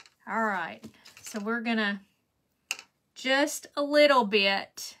 All right, so we're gonna just a little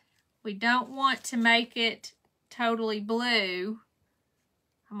bit. We don't want to make it totally blue.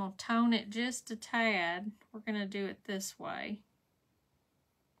 I'm gonna tone it just a tad. We're gonna do it this way.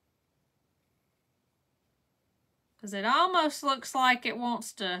 Because it almost looks like it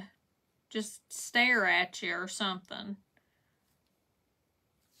wants to just stare at you or something.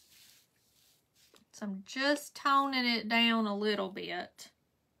 So I'm just toning it down a little bit.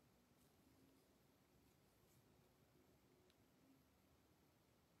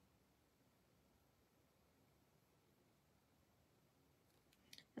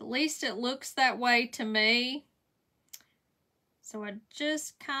 At least it looks that way to me. So I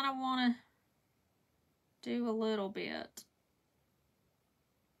just kind of want to do a little bit.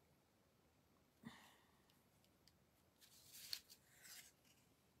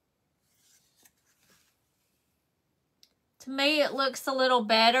 To me, it looks a little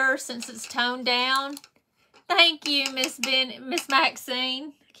better since it's toned down. Thank you, Miss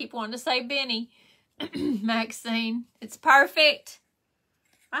Maxine. I keep wanting to say Benny. Maxine. It's perfect.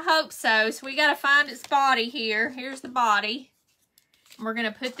 I hope so. So we got to find its body here. Here's the body. And we're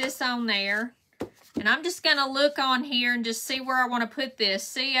going to put this on there. And I'm just going to look on here and just see where I want to put this.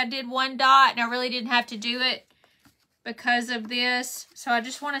 See, I did one dot and I really didn't have to do it because of this. So I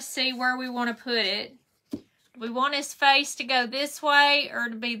just want to see where we want to put it. Do we want his face to go this way or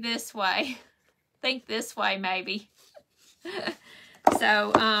to be this way? I think this way maybe.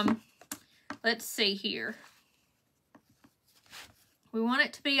 So, let's see here. We want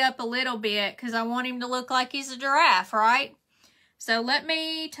it to be up a little bit because I want him to look like he's a giraffe, right? So let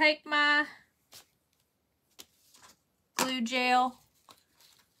me take my glue gel.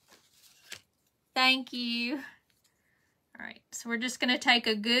 Thank you. All right, so we're just going to take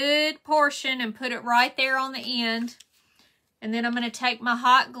a good portion and put it right there on the end. And then I'm going to take my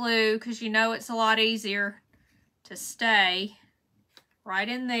hot glue because you know it's a lot easier to stay right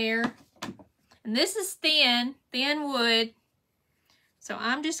in there. And this is thin wood. So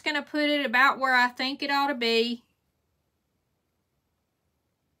I'm just going to put it about where I think it ought to be.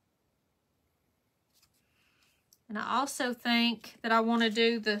 And I also think that I want to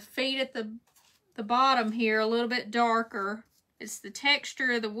do the feet at the bottom here a little bit darker. It's the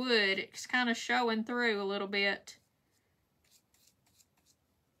texture of the wood. It's kind of showing through a little bit.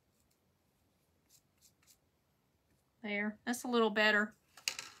 There, that's a little better.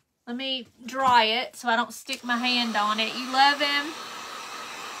 Let me dry it so I don't stick my hand on it. You love him?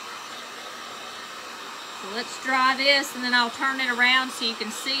 let's dry this and then I'll turn it around so you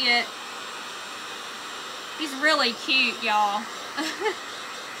can see it. He's really cute, y'all.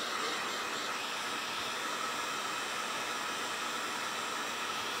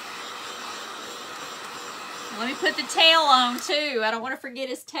 Let me put the tail on too. I don't want to forget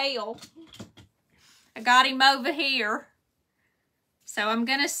his tail. I got him over here. So I'm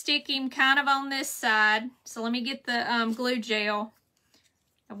going to stick him kind of on this side. So let me get the glue gel.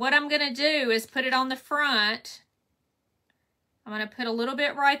 And what I'm going to do is put it on the front. I'm going to put a little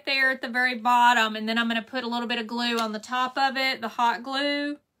bit right there at the very bottom. And then I'm going to put a little bit of glue on the top of it, the hot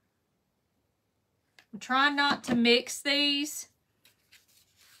glue. I'm trying not to mix these.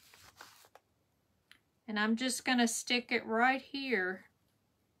 And I'm just going to stick it right here.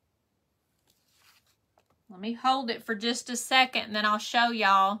 Let me hold it for just a second and then I'll show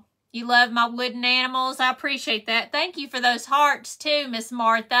y'all. You love my wooden animals. I appreciate that. Thank you for those hearts too, Miss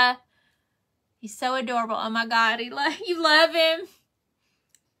Martha. He's so adorable. Oh my God, you love him.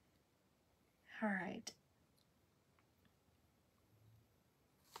 All right.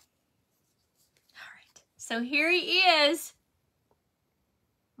 All right. So here he is.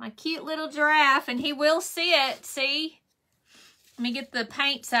 My cute little giraffe, and he will see it, see? Let me get the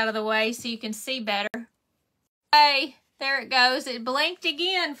paints out of the way so you can see better. Hey, there it goes. It blinked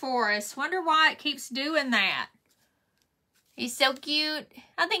again for us. Wonder why it keeps doing that. He's so cute.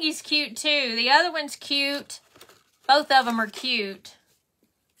 I think he's cute too. The other one's cute. Both of them are cute.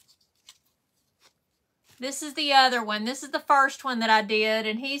 This is the other one. This is the first one that I did,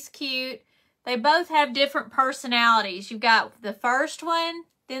 and he's cute. They both have different personalities. You've got the first one,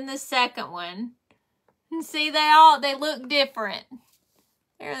 then the second one. And see, they look different.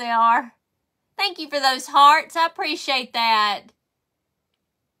 There they are. Thank you for those hearts. I appreciate that.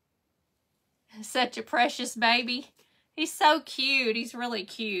 Such a precious baby. He's so cute. He's really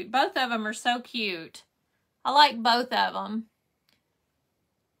cute. Both of them are so cute. I like both of them.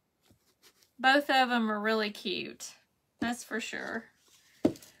 Both of them are really cute. That's for sure.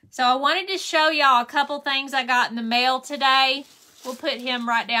 So I wanted to show y'all a couple things I got in the mail today. We'll put him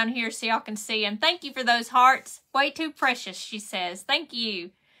right down here so y'all can see him. Thank you for those hearts. Way too precious, she says. Thank you.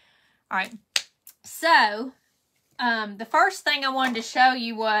 All right. So, the first thing I wanted to show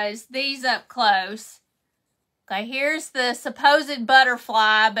you was these up close. Okay, here's the supposed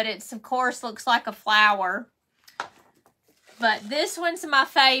butterfly, but it's, of course, looks like a flower. But this one's my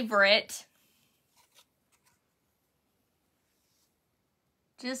favorite.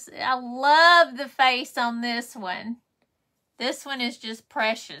 I love the face on this one. This one is just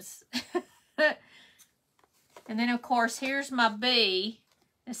precious. And then, of course, here's my bee.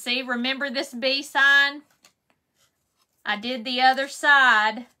 Now, see, remember this bee sign? I did the other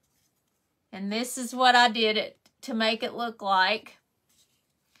side. And this is what I did it to make it look like.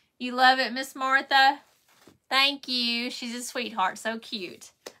 You love it, Miss Martha? Thank you. She's a sweetheart. So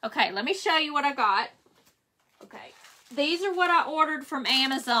cute. Okay, let me show you what I got. Okay. These are what I ordered from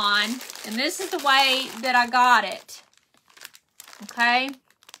Amazon. And this is the way that I got it. Okay.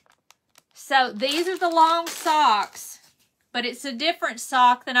 So these are the long socks. But it's a different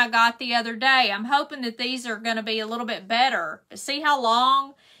sock than I got the other day. I'm hoping that these are going to be a little bit better. But see how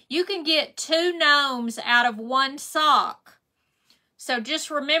long? You can get 2 gnomes out of 1 sock. So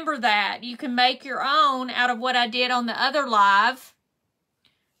just remember that. You can make your own out of what I did on the other live.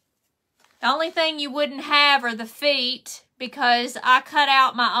 The only thing you wouldn't have are the feet, because I cut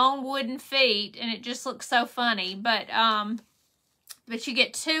out my own wooden feet and it just looks so funny. But you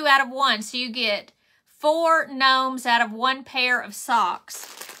get 2 out of 1. So you get 4 gnomes out of 1 pair of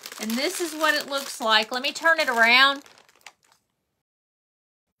socks. And this is what it looks like. Let me turn it around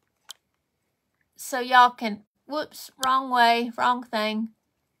so y'all can, whoops, wrong way, wrong thing.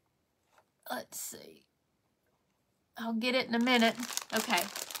 Let's see. I'll get it in a minute. Okay.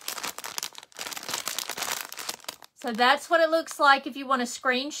 So that's what it looks like if you want to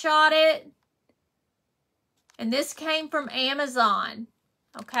screenshot it. And this came from Amazon.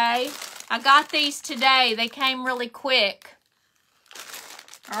 Okay. I got these today. They came really quick.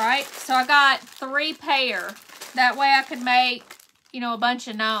 All right. So I got 3 pair. That way I could make, you know, a bunch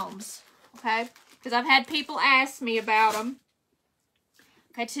of gnomes. Okay. Because I've had people ask me about them.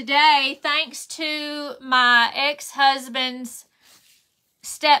 Okay. Today, thanks to my ex-husband's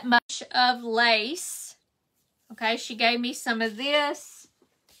stepmother of lace. Okay, she gave me some of this.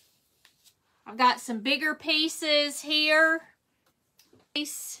 I've got some bigger pieces here.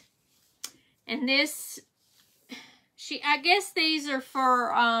 And this, I guess these are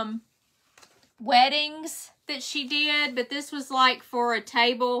for weddings that she did, but this was like for a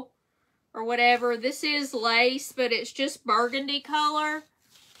table or whatever. This is lace, but it's just burgundy color.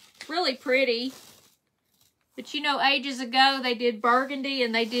 Really pretty. But you know, ages ago, they did burgundy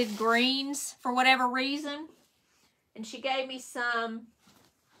and they did greens for whatever reason. And she gave me some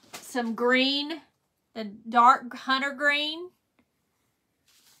green, the dark hunter green.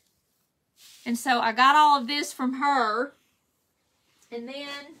 And so I got all of this from her. And then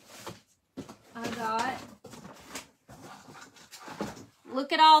I got,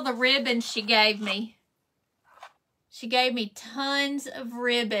 look at all the ribbon she gave me. She gave me tons of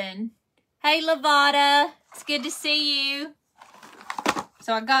ribbon. Hey, Lavada, it's good to see you.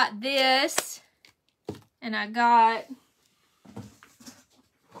 So I got this, and I got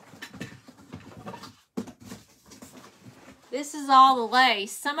this is all the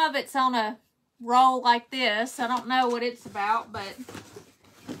lace. Some of it's on a roll like this. I don't know what it's about, but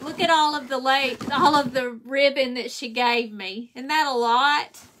look at all of the lace, all of the ribbon that she gave me. Isn't that a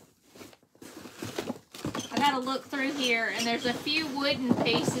lot? I gotta look through here, and there's a few wooden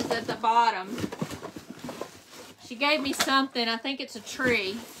pieces at the bottom. She gave me something, I think it's a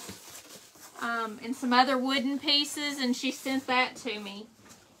tree, and some other wooden pieces, and she sent that to me.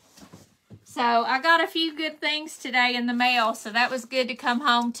 So I got a few good things today in the mail, so that was good to come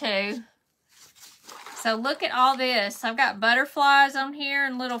home to. So look at all this. I've got butterflies on here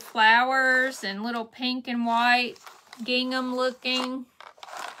and little flowers and little pink and white gingham looking.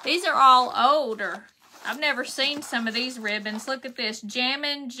 These are all older. I've never seen some of these ribbons. Look at this,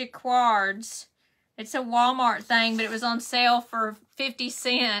 Jammin' Jacquards. It's a Walmart thing, but it was on sale for 50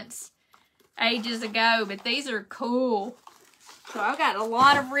 cents ages ago. But these are cool. So I got a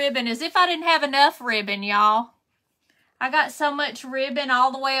lot of ribbon, as if I didn't have enough ribbon, y'all. I got so much ribbon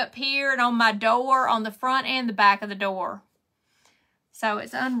all the way up here and on my door, on the front and the back of the door. So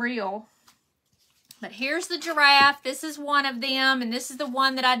it's unreal. But here's the giraffe. This is one of them, and this is the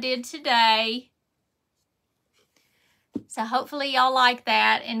one that I did today. So hopefully y'all like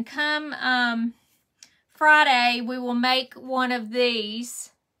that. And come Friday, we will make one of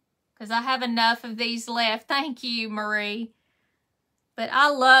these, because I have enough of these left. Thank you, Marie. But I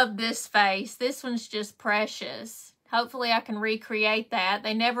love this face. This one's just precious. Hopefully I can recreate that.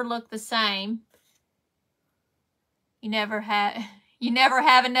 They never look the same. You never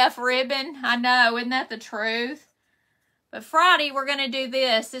have enough ribbon. I know, isn't that the truth? But Friday, we're going to do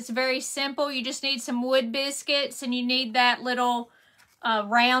this. It's very simple. You just need some wood biscuits, and you need that little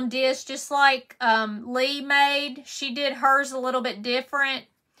round dish, just like Lee made. She did hers a little bit different.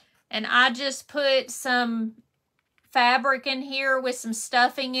 And I just put some fabric in here with some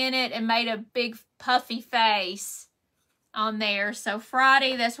stuffing in it and made a big puffy face on there. So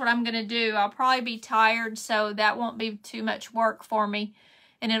Friday, that's what I'm going to do. I'll probably be tired, so that won't be too much work for me.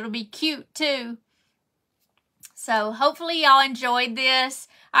 And it'll be cute too. So hopefully y'all enjoyed this.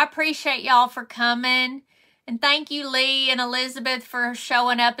 I appreciate y'all for coming. And thank you, Lee and Elizabeth, for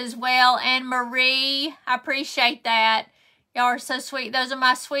showing up as well. And Marie, I appreciate that. Y'all are so sweet. Those are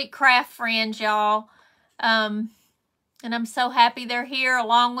my sweet craft friends, y'all. And I'm so happy they're here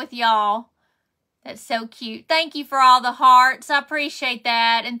along with y'all. That's so cute. Thank you for all the hearts. I appreciate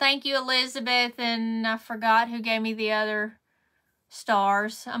that. And thank you, Elizabeth. And I forgot who gave me the other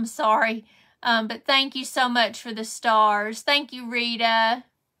stars. I'm sorry. But thank you so much for the stars. Thank you, Rita.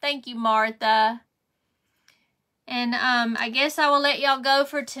 Thank you, Martha. And I guess I will let y'all go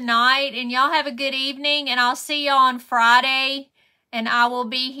for tonight. And y'all have a good evening. And I'll see y'all on Friday. And I will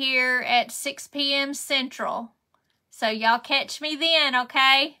be here at 6 p.m. Central. So y'all catch me then,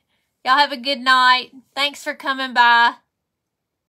 okay? Y'all have a good night. Thanks for coming by.